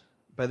us.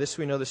 By this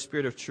we know the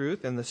spirit of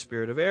truth and the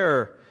spirit of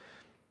error.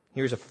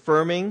 Here's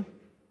affirming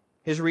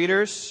his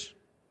readers,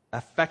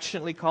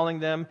 affectionately calling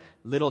them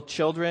little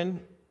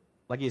children,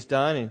 like he's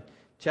done in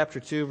chapter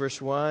 2,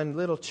 verse 1.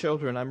 Little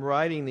children, I'm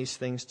writing these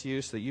things to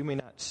you so that you may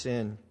not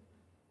sin.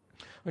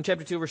 In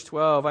chapter 2, verse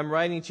 12, I'm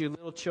writing to you,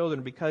 little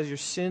children, because your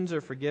sins are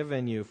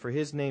forgiven you for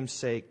his name's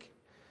sake.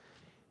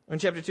 In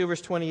chapter 2,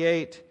 verse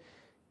 28, it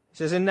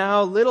says, and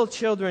now, little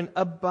children,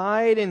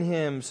 abide in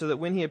him, so that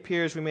when he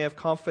appears, we may have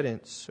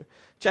confidence.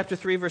 Chapter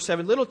 3, verse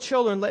 7, little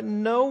children, let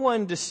no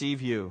one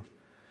deceive you.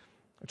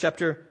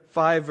 Chapter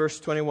 5, verse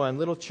 21,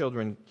 little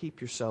children,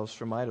 keep yourselves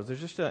from idols. There's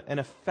just an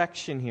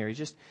affection here.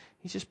 He's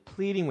just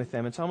pleading with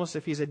them. It's almost as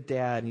if he's a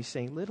dad, and he's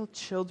saying, little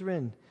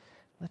children,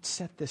 let's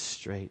set this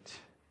straight.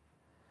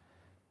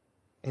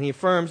 And he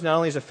affirms not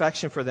only his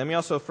affection for them, he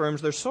also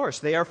affirms their source.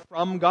 They are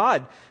from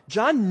God.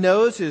 John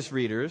knows his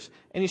readers,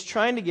 and he's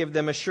trying to give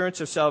them assurance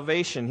of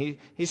salvation.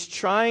 He's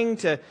trying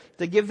to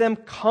give them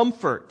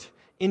comfort,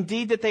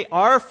 indeed, that they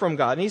are from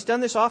God. And he's done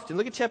this often.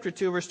 Look at chapter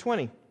 2, verse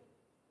 20.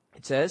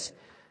 It says,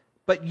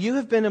 but you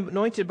have been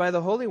anointed by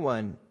the Holy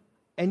One,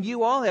 and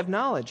you all have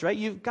knowledge, right?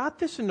 You've got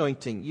this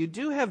anointing. You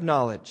do have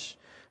knowledge.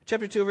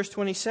 Chapter 2, verse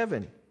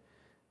 27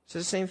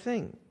 says the same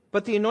thing.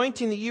 But the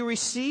anointing that you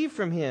receive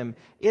from him,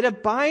 it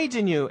abides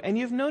in you, and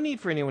you have no need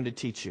for anyone to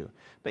teach you.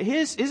 But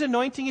his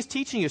anointing is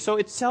teaching you, so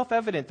it's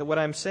self-evident that what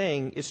I'm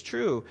saying is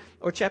true.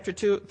 Or chapter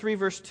 3,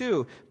 verse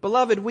 2,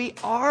 beloved, we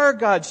are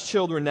God's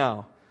children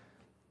now.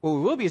 Well,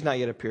 we will be, has not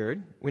yet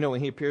appeared. We know when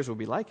he appears, we'll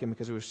be like him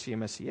because we will see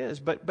him as he is.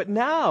 But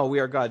now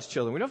we are God's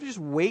children. We don't have to just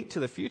wait to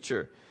the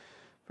future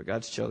for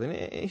God's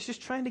children. He's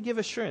just trying to give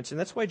assurance. And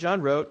that's why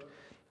John wrote,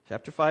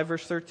 chapter 5,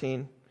 verse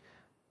 13,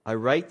 I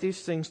write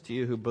these things to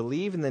you who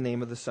believe in the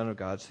name of the Son of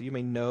God, so you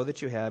may know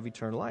that you have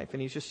eternal life.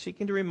 And he's just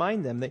seeking to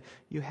remind them that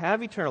you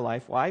have eternal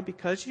life. Why?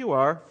 Because you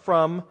are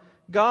from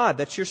God.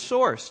 That's your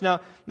source.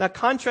 Now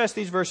contrast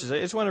these verses. I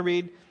just want to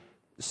read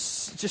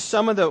just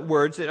some of the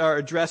words that are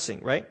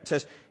addressing, right? It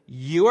says,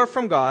 you are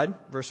from God,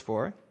 verse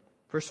 4.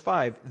 Verse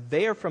 5,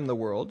 they are from the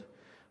world.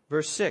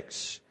 Verse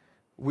 6,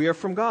 we are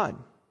from God.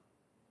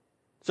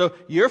 So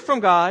you're from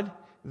God,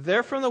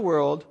 they're from the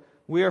world,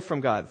 we are from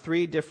God.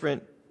 Three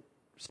different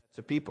sets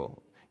of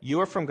people. You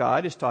are from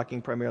God is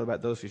talking primarily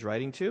about those he's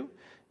writing to.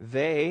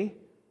 They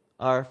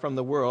are from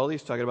the world.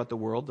 He's talking about the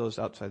world, those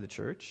outside the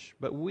church.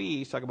 But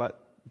he's talking about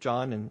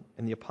John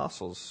and the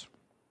apostles.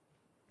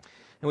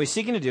 And what he's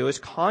seeking to do is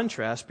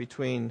contrast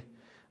between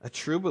a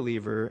true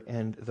believer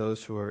and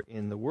those who are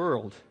in the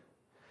world.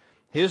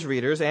 His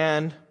readers,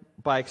 and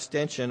by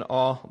extension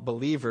all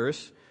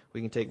believers,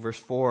 we can take verse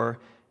 4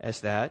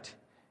 as that,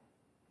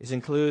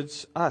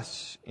 includes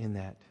us in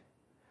that.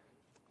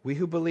 We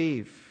who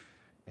believe.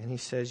 And he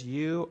says,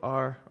 you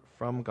are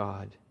from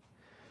God.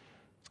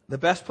 The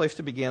best place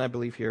to begin, I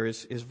believe, here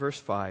is verse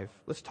 5.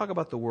 Let's talk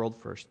about the world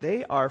first.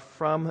 They are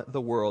from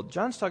the world.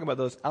 John's talking about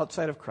those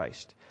outside of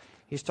Christ.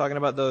 He's talking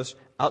about those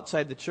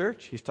outside the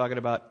church. He's talking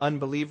about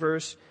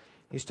unbelievers.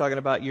 He's talking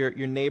about your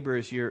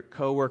neighbors, your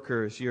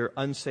coworkers, your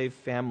unsaved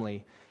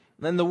family.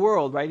 And then the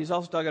world, right? He's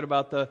also talking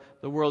about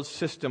the world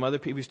system. Other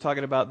people, he's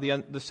talking about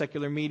the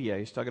secular media.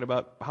 He's talking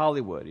about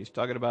Hollywood. He's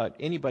talking about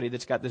anybody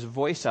that's got this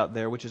voice out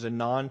there, which is a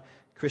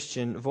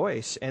non-Christian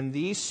voice. And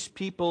these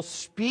people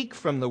speak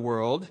from the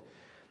world,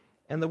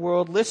 and the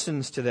world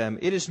listens to them.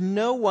 It is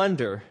no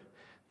wonder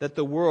that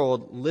the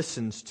world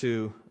listens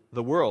to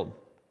the world.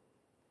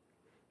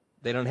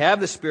 They don't have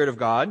the Spirit of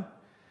God.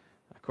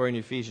 According to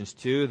Ephesians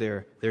 2,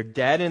 they're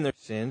dead in their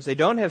sins. They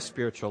don't have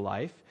spiritual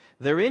life.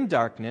 They're in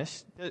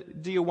darkness.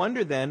 Do you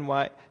wonder then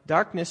why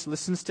darkness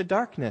listens to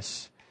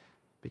darkness?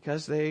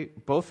 Because they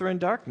both are in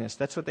darkness.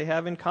 That's what they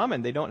have in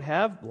common. They don't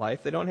have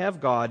life. They don't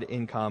have God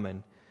in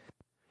common.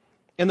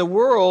 And the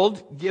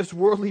world gives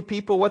worldly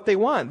people what they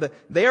want.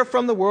 They are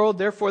from the world,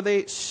 therefore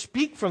they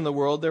speak from the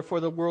world, therefore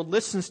the world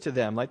listens to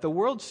them. Like the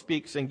world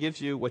speaks and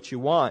gives you what you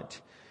want.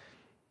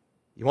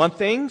 You want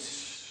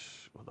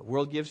things? Well, the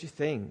world gives you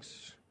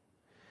things.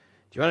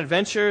 Do you want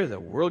adventure? The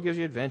world gives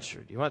you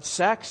adventure. Do you want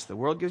sex? The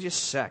world gives you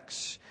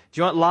sex.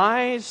 Do you want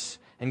lies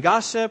and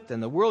gossip? Then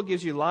the world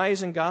gives you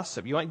lies and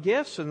gossip. You want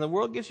gifts? Then the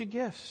world gives you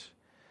gifts.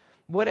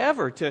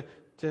 Whatever to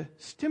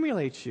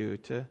stimulate you,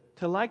 to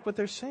like what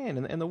they're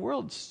saying. And the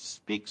world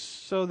speaks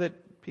so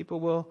that people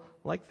will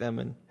like them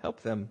and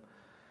help them.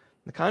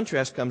 The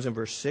contrast comes in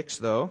verse 6,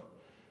 though.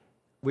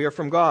 We are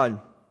from God.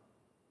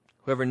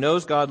 Whoever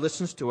knows God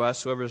listens to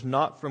us. Whoever is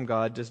not from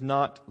God does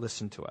not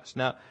listen to us.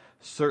 Now,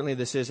 certainly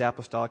this is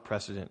apostolic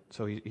precedent.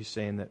 So he's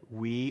saying that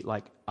we,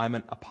 like I'm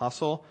an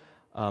apostle,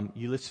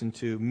 you listen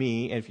to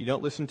me, and if you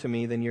don't listen to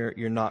me, then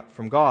you're not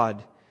from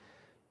God.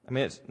 I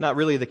mean, it's not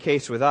really the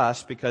case with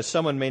us, because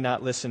someone may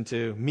not listen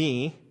to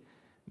me,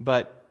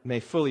 but may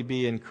fully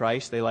be in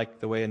Christ. They like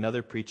the way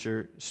another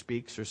preacher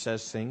speaks or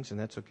says things, and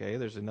that's okay.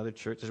 There's another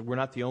church. We're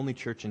not the only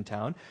church in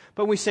town.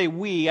 But when we say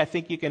we, I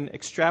think you can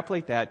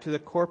extrapolate that to the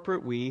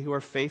corporate we who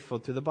are faithful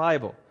to the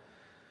Bible.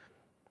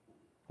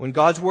 When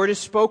God's word is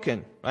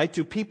spoken, right,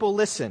 do people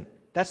listen?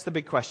 That's the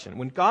big question.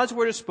 When God's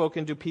word is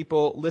spoken, do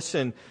people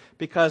listen?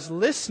 Because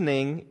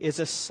listening is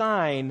a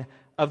sign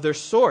of their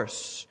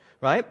source,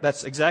 right?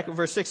 That's exactly what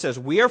verse 6 says.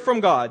 We are from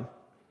God.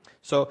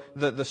 So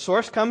the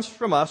source comes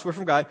from us. We're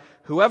from God.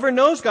 Whoever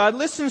knows God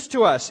listens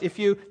to us. If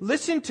you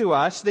listen to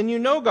us, then you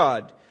know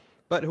God.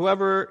 But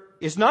whoever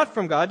is not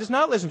from God does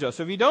not listen to us.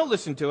 So if you don't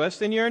listen to us,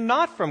 then you're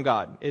not from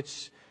God.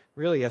 It's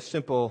really as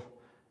simple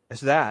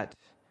as that.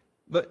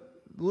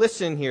 But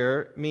listen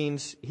here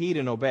means heed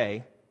and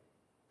obey.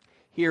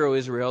 Hear, O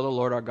Israel, the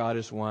Lord our God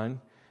is one.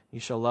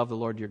 You shall love the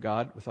Lord your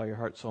God with all your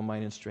heart, soul,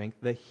 mind, and strength.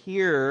 The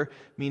hear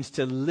means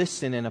to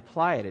listen and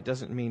apply it. It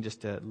doesn't mean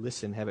just to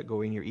listen, have it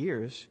go in your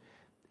ears.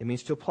 It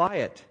means to apply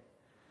it.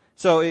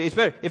 So it's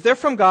better. If they're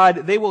from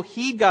God, they will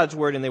heed God's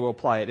word and they will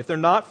apply it. If they're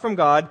not from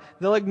God,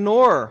 they'll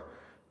ignore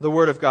the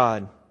word of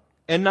God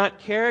and not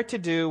care to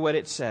do what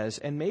it says.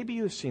 And maybe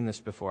you've seen this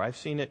before. I've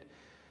seen it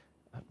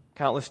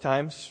countless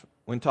times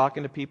when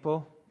talking to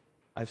people.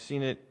 I've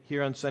seen it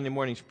here on Sunday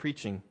mornings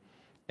preaching.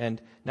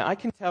 And now I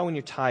can tell when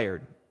you're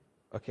tired,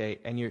 okay,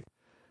 and you're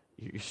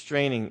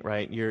straining,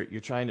 right? You're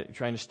trying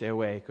to stay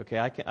awake, okay?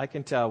 I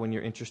can tell when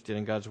you're interested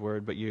in God's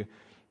word,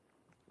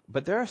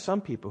 but there are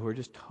some people who are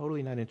just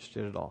totally not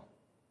interested at all.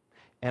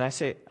 And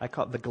I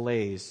call it the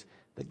glaze.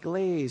 The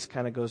glaze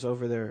kind of goes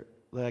over there,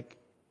 like,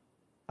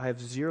 I have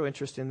zero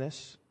interest in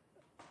this.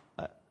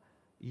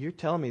 You're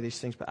telling me these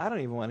things, but I don't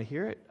even want to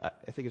hear it.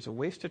 I think it's a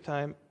waste of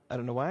time. I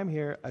don't know why I'm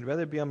here. I'd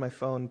rather be on my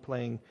phone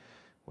playing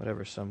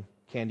whatever, some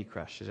Candy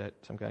Crush. Is that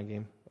some kind of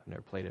game? I've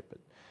never played it, but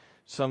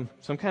some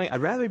kind of,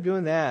 I'd rather be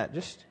doing that.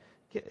 This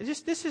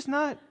is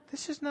not,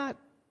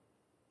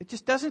 it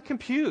just doesn't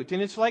compute.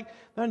 And it's like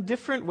on a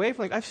different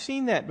wavelength. I've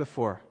seen that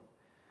before.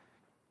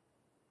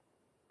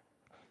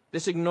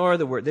 Just ignore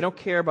the word. They don't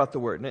care about the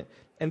word.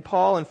 And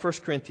Paul in 1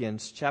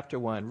 Corinthians chapter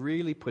 1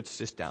 really puts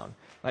this down.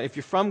 If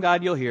you're from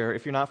God, you'll hear.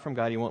 If you're not from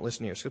God, you won't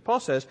listen to hear. So Paul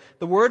says,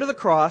 the word of the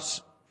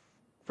cross,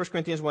 1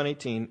 Corinthians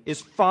 1:18, is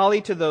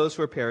folly to those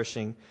who are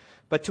perishing,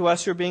 but to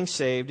us who are being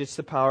saved, it's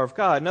the power of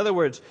God. In other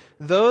words,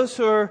 those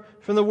who are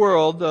from the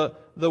world,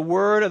 the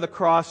word of the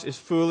cross is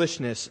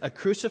foolishness. A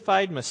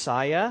crucified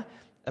Messiah,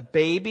 a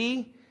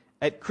baby,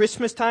 at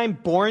Christmas time,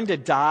 born to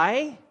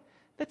die?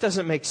 That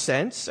doesn't make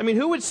sense. I mean,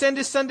 who would send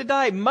his son to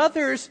die?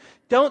 Mothers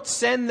don't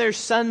send their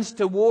sons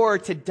to war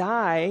to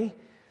die.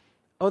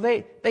 Oh,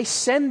 they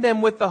send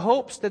them with the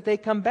hopes that they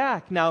come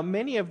back. Now,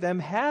 many of them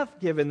have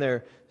given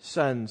their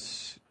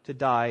sons to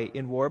die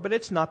in war, but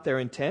it's not their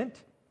intent.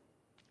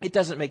 It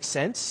doesn't make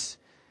sense.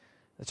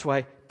 That's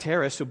why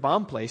terrorists who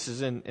bomb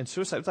places and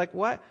suicide, it's like,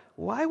 why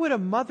why would a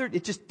mother,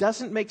 it just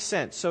doesn't make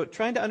sense. So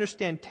trying to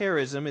understand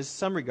terrorism is, in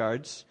some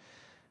regards,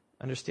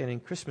 understanding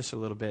Christmas a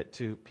little bit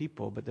to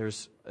people, but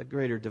there's a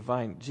greater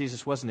divine.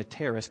 Jesus wasn't a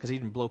terrorist because he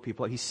didn't blow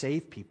people up. He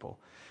saved people.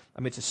 I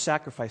mean, it's a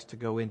sacrifice to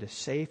go in to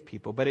save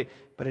people. But it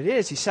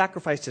is, he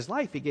sacrificed his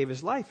life. He gave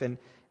his life. And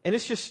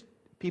it's just,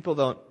 people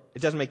don't,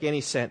 it doesn't make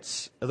any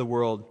sense of the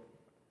world.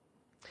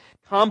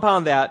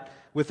 Compound that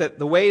with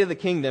the way of the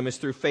kingdom is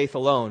through faith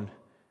alone.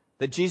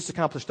 That Jesus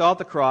accomplished all at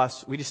the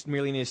cross. We just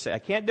merely need to say, I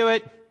can't do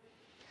it.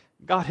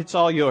 God, it's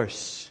all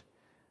yours.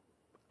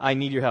 I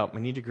need your help. I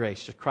need your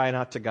grace. Just crying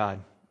out to God.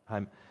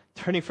 I'm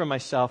turning from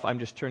myself. I'm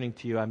just turning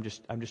to you. I'm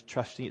just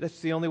trusting you. That's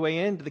the only way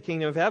into the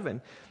kingdom of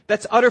heaven.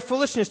 That's utter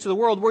foolishness to the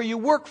world where you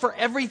work for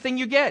everything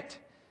you get.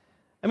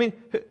 I mean,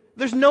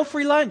 there's no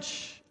free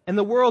lunch. And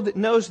the world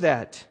knows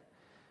that.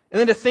 And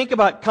then to think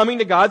about coming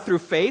to God through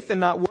faith and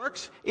not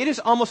works, it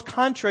is almost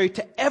contrary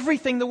to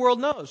everything the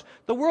world knows.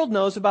 The world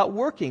knows about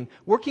working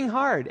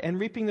hard and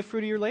reaping the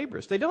fruit of your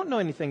labors. They don't know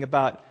anything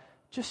about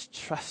just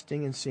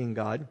trusting and seeing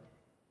God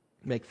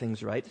make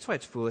things right. That's why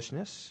it's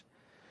foolishness.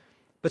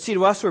 But see,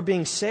 to us who are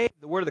being saved,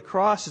 the word of the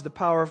cross is the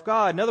power of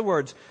God. In other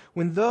words,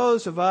 when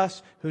those of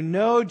us who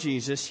know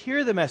Jesus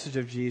hear the message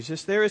of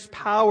Jesus, there is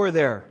power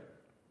there.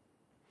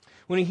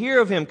 When we hear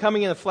of Him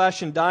coming in the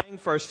flesh and dying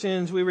for our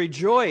sins, we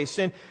rejoice.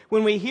 And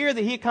when we hear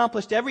that He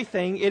accomplished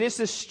everything, it is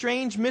this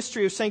strange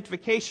mystery of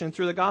sanctification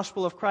through the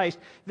gospel of Christ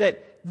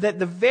that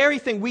the very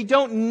thing, we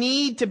don't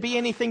need to be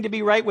anything to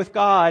be right with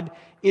God,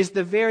 is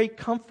the very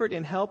comfort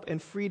and help and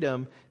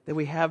freedom that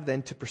we have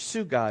then to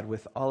pursue God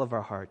with all of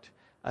our heart,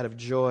 out of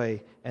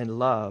joy and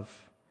love.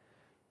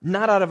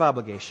 Not out of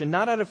obligation,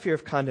 not out of fear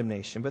of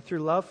condemnation, but through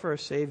love for our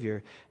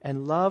Savior.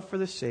 And love for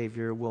the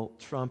Savior will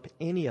trump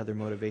any other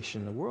motivation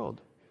in the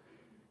world.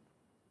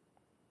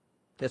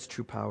 That's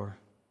true power.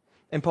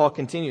 And Paul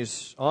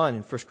continues on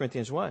in 1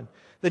 Corinthians 1.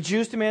 The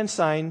Jews demand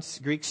signs,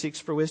 Greek seeks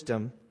for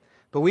wisdom.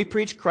 But we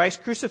preach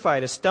Christ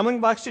crucified, as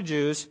stumbling blocks to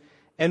Jews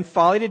and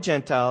folly to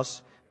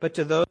Gentiles. But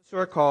to those who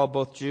are called,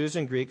 both Jews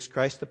and Greeks,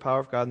 Christ the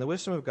power of God and the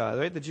wisdom of God.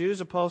 Right? The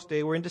Jews of Paul's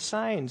day were into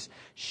signs.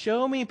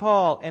 Show me,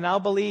 Paul, and I'll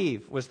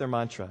believe, was their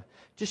mantra.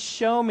 Just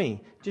show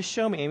me. Just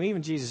show me. And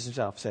even Jesus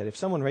himself said, if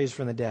someone raised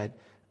from the dead,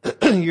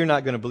 you're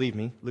not going to believe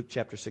me. Luke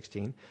chapter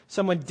 16.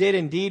 Someone did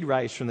indeed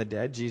rise from the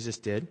dead. Jesus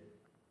did.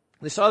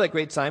 They saw that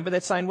great sign, but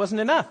that sign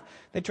wasn't enough.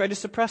 They tried to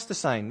suppress the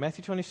sign.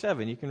 Matthew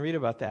 27, you can read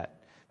about that.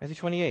 Matthew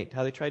 28,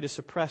 how they tried to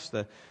suppress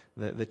the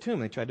tomb.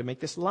 They tried to make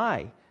this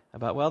lie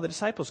about, well, the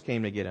disciples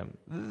came to get him.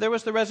 There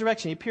was the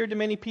resurrection. He appeared to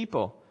many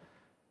people.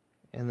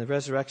 And the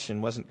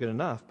resurrection wasn't good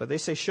enough. But they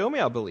say, show me,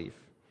 I'll believe.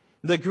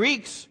 The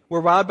Greeks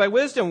were wowed by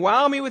wisdom.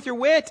 Wow me with your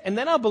wit, and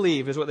then I'll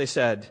believe, is what they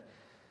said.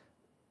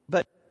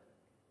 But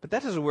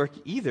that doesn't work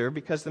either,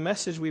 because the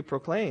message we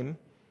proclaim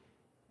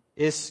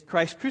is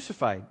Christ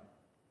crucified.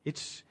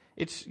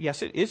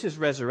 Yes, it is His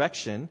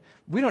resurrection.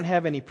 We don't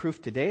have any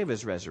proof today of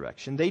His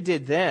resurrection. They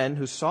did then,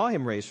 who saw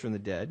Him raised from the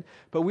dead.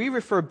 But we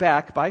refer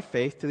back by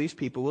faith to these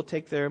people. We'll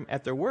take them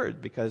at their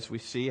word because we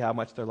see how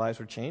much their lives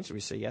were changed. And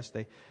we say, yes,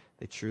 they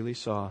truly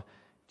saw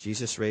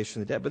Jesus raised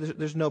from the dead. But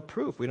there's no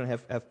proof. We don't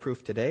have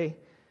proof today.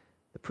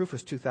 The proof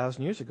was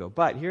 2,000 years ago.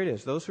 But here it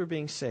is. Those who are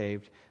being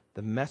saved,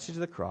 the message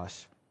of the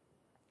cross,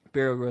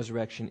 burial,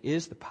 resurrection,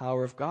 is the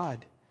power of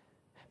God.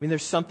 I mean,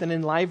 there's something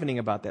enlivening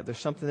about that. There's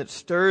something that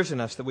stirs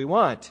in us that we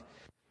want.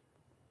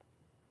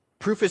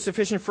 Proof is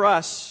sufficient for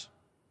us.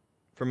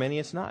 For many,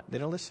 it's not. They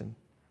don't listen.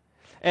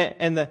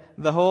 And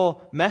the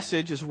whole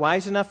message is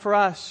wise enough for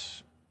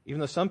us, even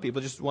though some people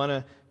just want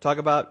to talk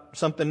about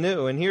something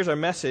new. And here's our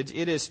message.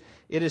 It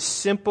is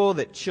simple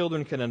that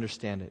children can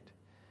understand it.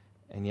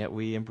 And yet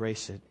we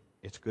embrace it.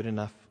 It's good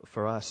enough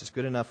for us. It's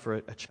good enough for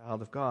a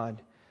child of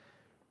God.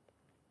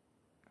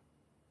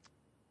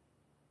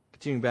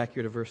 Continuing back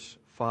here to verse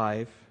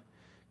 5,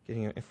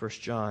 getting in 1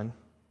 John.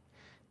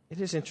 It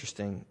is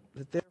interesting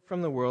that they're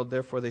from the world,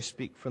 therefore they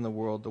speak from the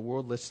world. The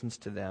world listens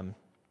to them.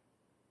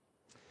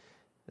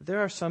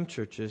 There are some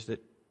churches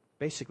that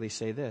basically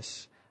say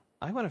this: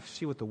 I want to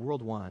see what the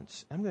world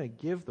wants. I'm going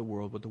to give the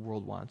world what the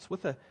world wants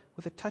with a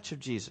touch of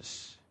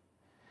Jesus.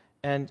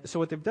 And so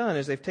what they've done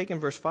is they've taken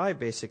verse 5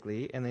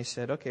 basically, and they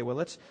said, okay, well,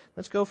 let's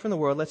go from the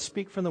world, let's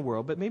speak from the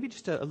world, but maybe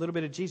just a little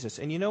bit of Jesus.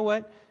 And you know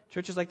what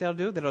churches like that will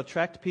do? That'll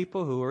attract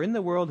people who are in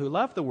the world, who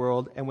love the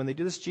world, and when they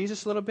do this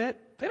Jesus a little bit,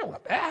 they don't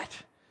want that.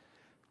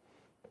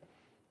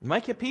 It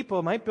might get people,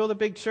 it might build a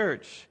big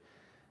church,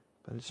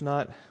 but it's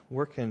not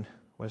working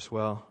as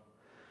well.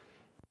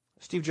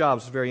 Steve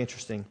Jobs is very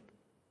interesting.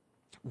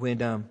 When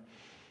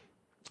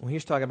he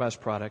was talking about his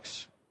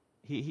products,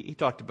 he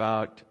talked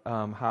about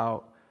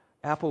how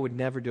Apple would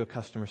never do a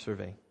customer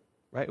survey,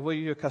 right? What do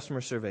you do a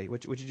customer survey?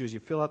 What you do is you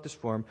fill out this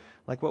form,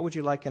 like what would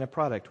you like in a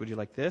product? Would you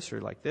like this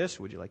or like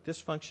this? Would you like this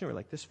function or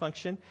like this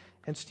function?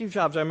 And Steve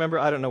Jobs, I remember,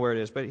 I don't know where it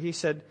is, but he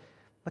said,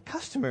 the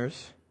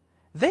customers,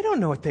 they don't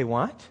know what they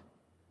want.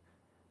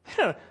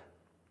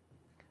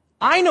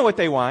 I know what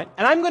they want,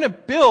 and I'm going to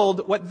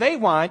build what they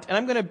want, and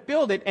I'm going to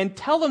build it and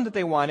tell them that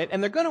they want it,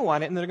 and they're going to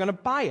want it, and they're going to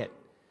buy it.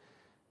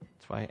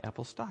 That's why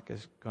Apple stock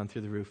has gone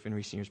through the roof in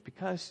recent years,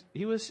 because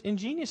he was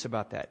ingenious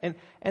about that.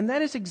 And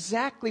that is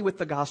exactly with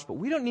the gospel.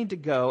 We don't need to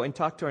go and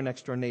talk to our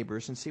next door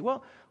neighbors and see,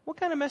 well, what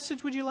kind of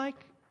message would you like?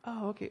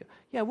 Oh, okay.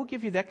 Yeah, we'll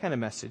give you that kind of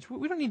message.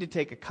 We don't need to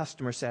take a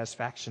customer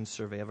satisfaction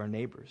survey of our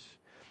neighbors.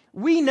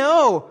 We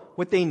know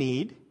what they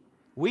need.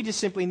 We just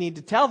simply need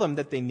to tell them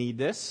that they need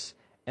this,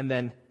 and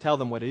then tell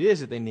them what it is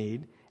that they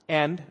need.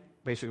 And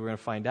basically we're going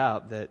to find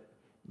out that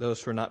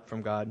those who are not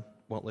from God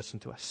won't listen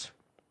to us.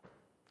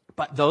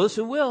 But those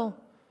who will,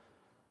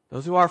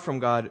 those who are from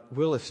God,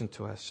 will listen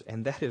to us.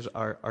 And that is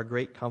our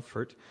great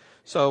comfort.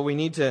 So we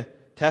need to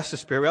test the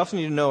Spirit. We also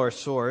need to know our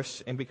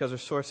source. And because our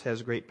source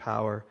has great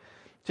power.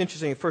 It's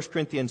interesting, in 1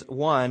 Corinthians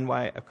 1,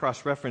 why I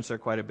cross-reference there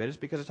quite a bit, is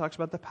because it talks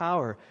about the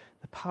power.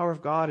 The power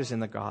of God is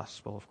in the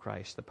gospel of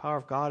Christ. The power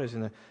of God is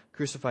in the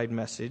crucified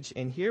message.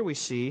 And here we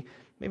see,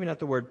 maybe not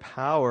the word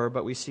power,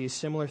 but we see a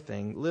similar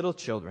thing. Little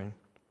children,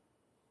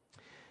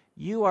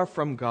 you are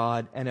from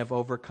God and have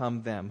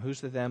overcome them. Who's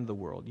the them? The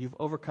world. You've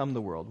overcome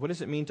the world. What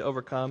does it mean to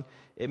overcome?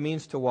 It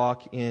means to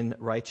walk in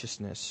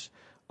righteousness.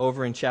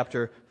 Over in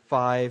chapter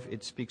 5,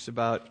 it speaks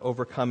about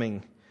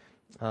overcoming.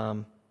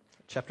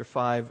 Chapter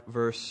 5,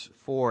 verse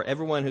 4.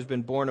 Everyone who's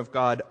been born of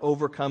God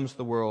overcomes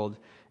the world.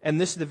 And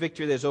this is the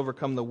victory that has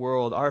overcome the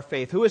world, our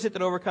faith. Who is it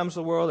that overcomes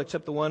the world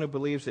except the one who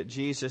believes that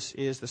Jesus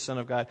is the Son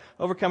of God?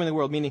 Overcoming the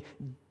world, meaning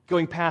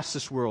going past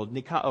this world.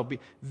 Nikao,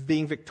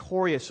 being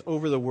victorious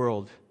over the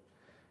world.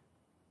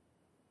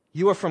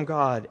 You are from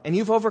God, and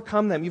you've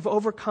overcome them. You've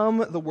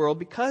overcome the world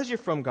because you're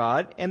from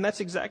God. And that's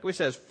exactly what it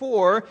says.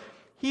 For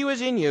he who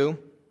is in you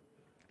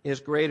is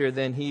greater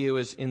than he who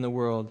is in the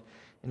world.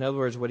 In other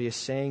words, what he is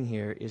saying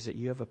here is that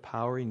you have a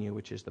power in you,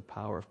 which is the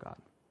power of God.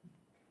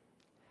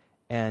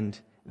 And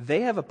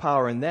they have a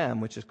power in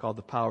them, which is called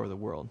the power of the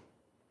world.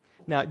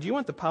 Now, do you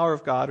want the power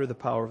of God or the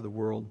power of the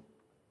world?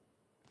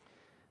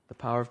 The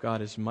power of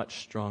God is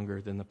much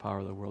stronger than the power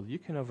of the world. You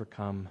can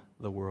overcome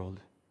the world.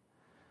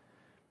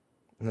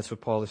 And that's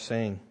what Paul is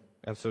saying.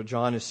 That's what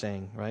John is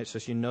saying, right? So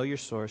as you know your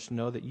source,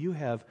 know that you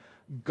have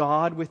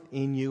God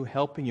within you,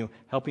 helping you,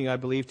 I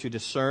believe, to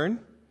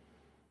discern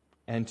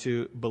and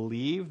to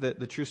believe that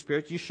the true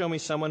Spirit. You show me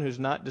someone who's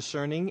not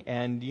discerning,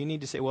 and you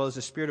need to say, well, is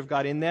the Spirit of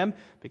God in them?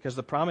 Because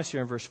the promise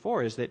here in verse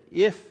 4 is that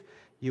if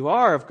you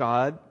are of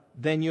God,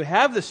 then you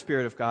have the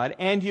Spirit of God,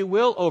 and you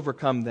will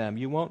overcome them.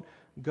 You won't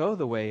go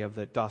the way of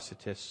the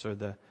Docetists or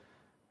the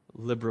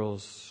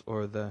liberals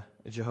or the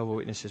Jehovah's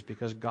Witnesses,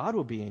 because God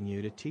will be in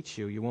you to teach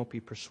you. You won't be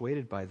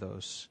persuaded by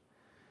those.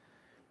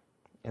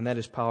 And that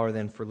is power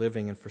then for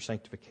living and for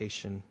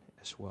sanctification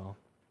as well.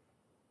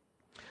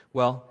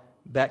 Well,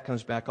 that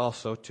comes back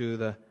also to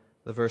the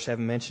verse. I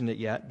haven't mentioned it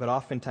yet, but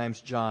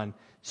oftentimes John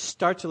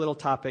starts a little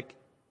topic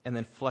and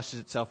then fleshes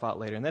itself out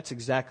later. And that's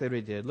exactly what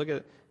he did. Look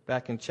at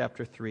back in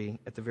chapter 3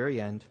 at the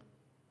very end.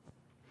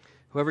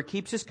 Whoever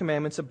keeps his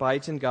commandments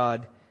abides in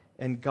God,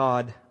 and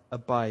God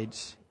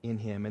abides in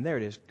him. And there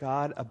it is.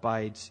 God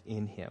abides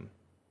in him.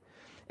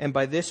 And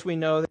by this we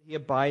know that he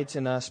abides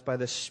in us by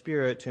the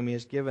Spirit whom he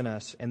has given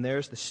us. And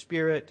there's the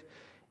Spirit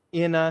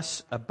in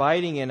us,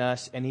 abiding in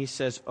us. And he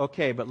says,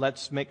 okay, but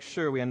let's make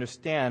sure we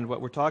understand what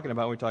we're talking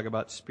about when we talk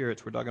about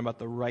spirits. We're talking about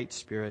the right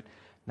Spirit,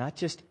 not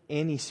just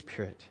any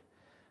Spirit.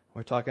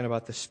 We're talking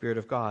about the Spirit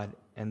of God.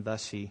 And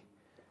thus he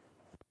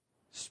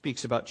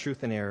speaks about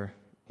truth and error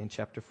in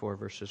chapter 4,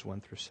 verses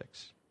 1 through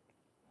 6.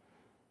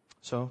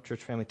 So,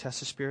 church family, test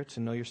the spirits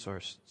and know your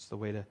source. It's the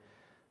way to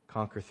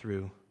conquer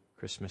through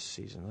Christmas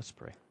season. Let's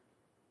pray.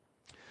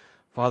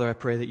 Father, I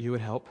pray that you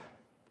would help.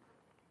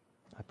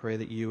 I pray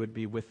that you would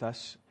be with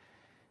us,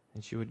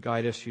 that you would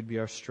guide us, you'd be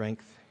our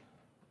strength.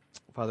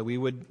 Father, we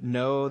would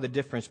know the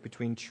difference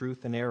between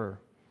truth and error.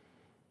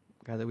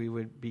 God, that we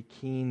would be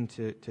keen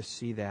to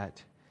see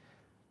that.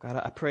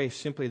 God, I pray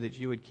simply that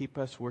you would keep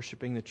us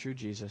worshiping the true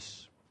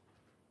Jesus,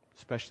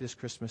 especially this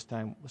Christmas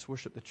time. Let's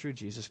worship the true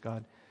Jesus,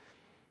 God.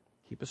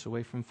 Keep us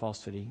away from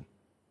falsity.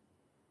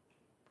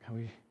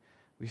 God,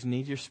 we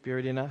need your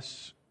Spirit in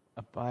us,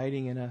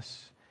 abiding in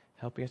us,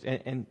 helping us.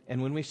 And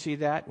when we see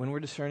that, when we're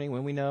discerning,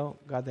 when we know,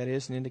 God, that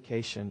is an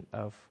indication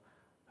of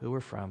who we're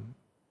from.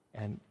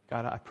 And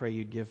God, I pray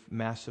you'd give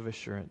massive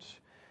assurance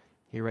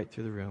here right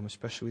through the room,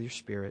 especially with your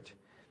Spirit,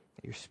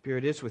 that your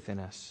Spirit is within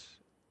us,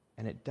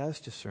 and it does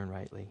discern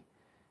rightly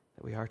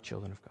that we are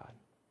children of God.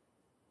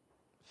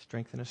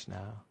 Strengthen us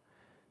now.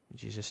 In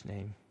Jesus'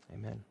 name,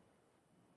 amen.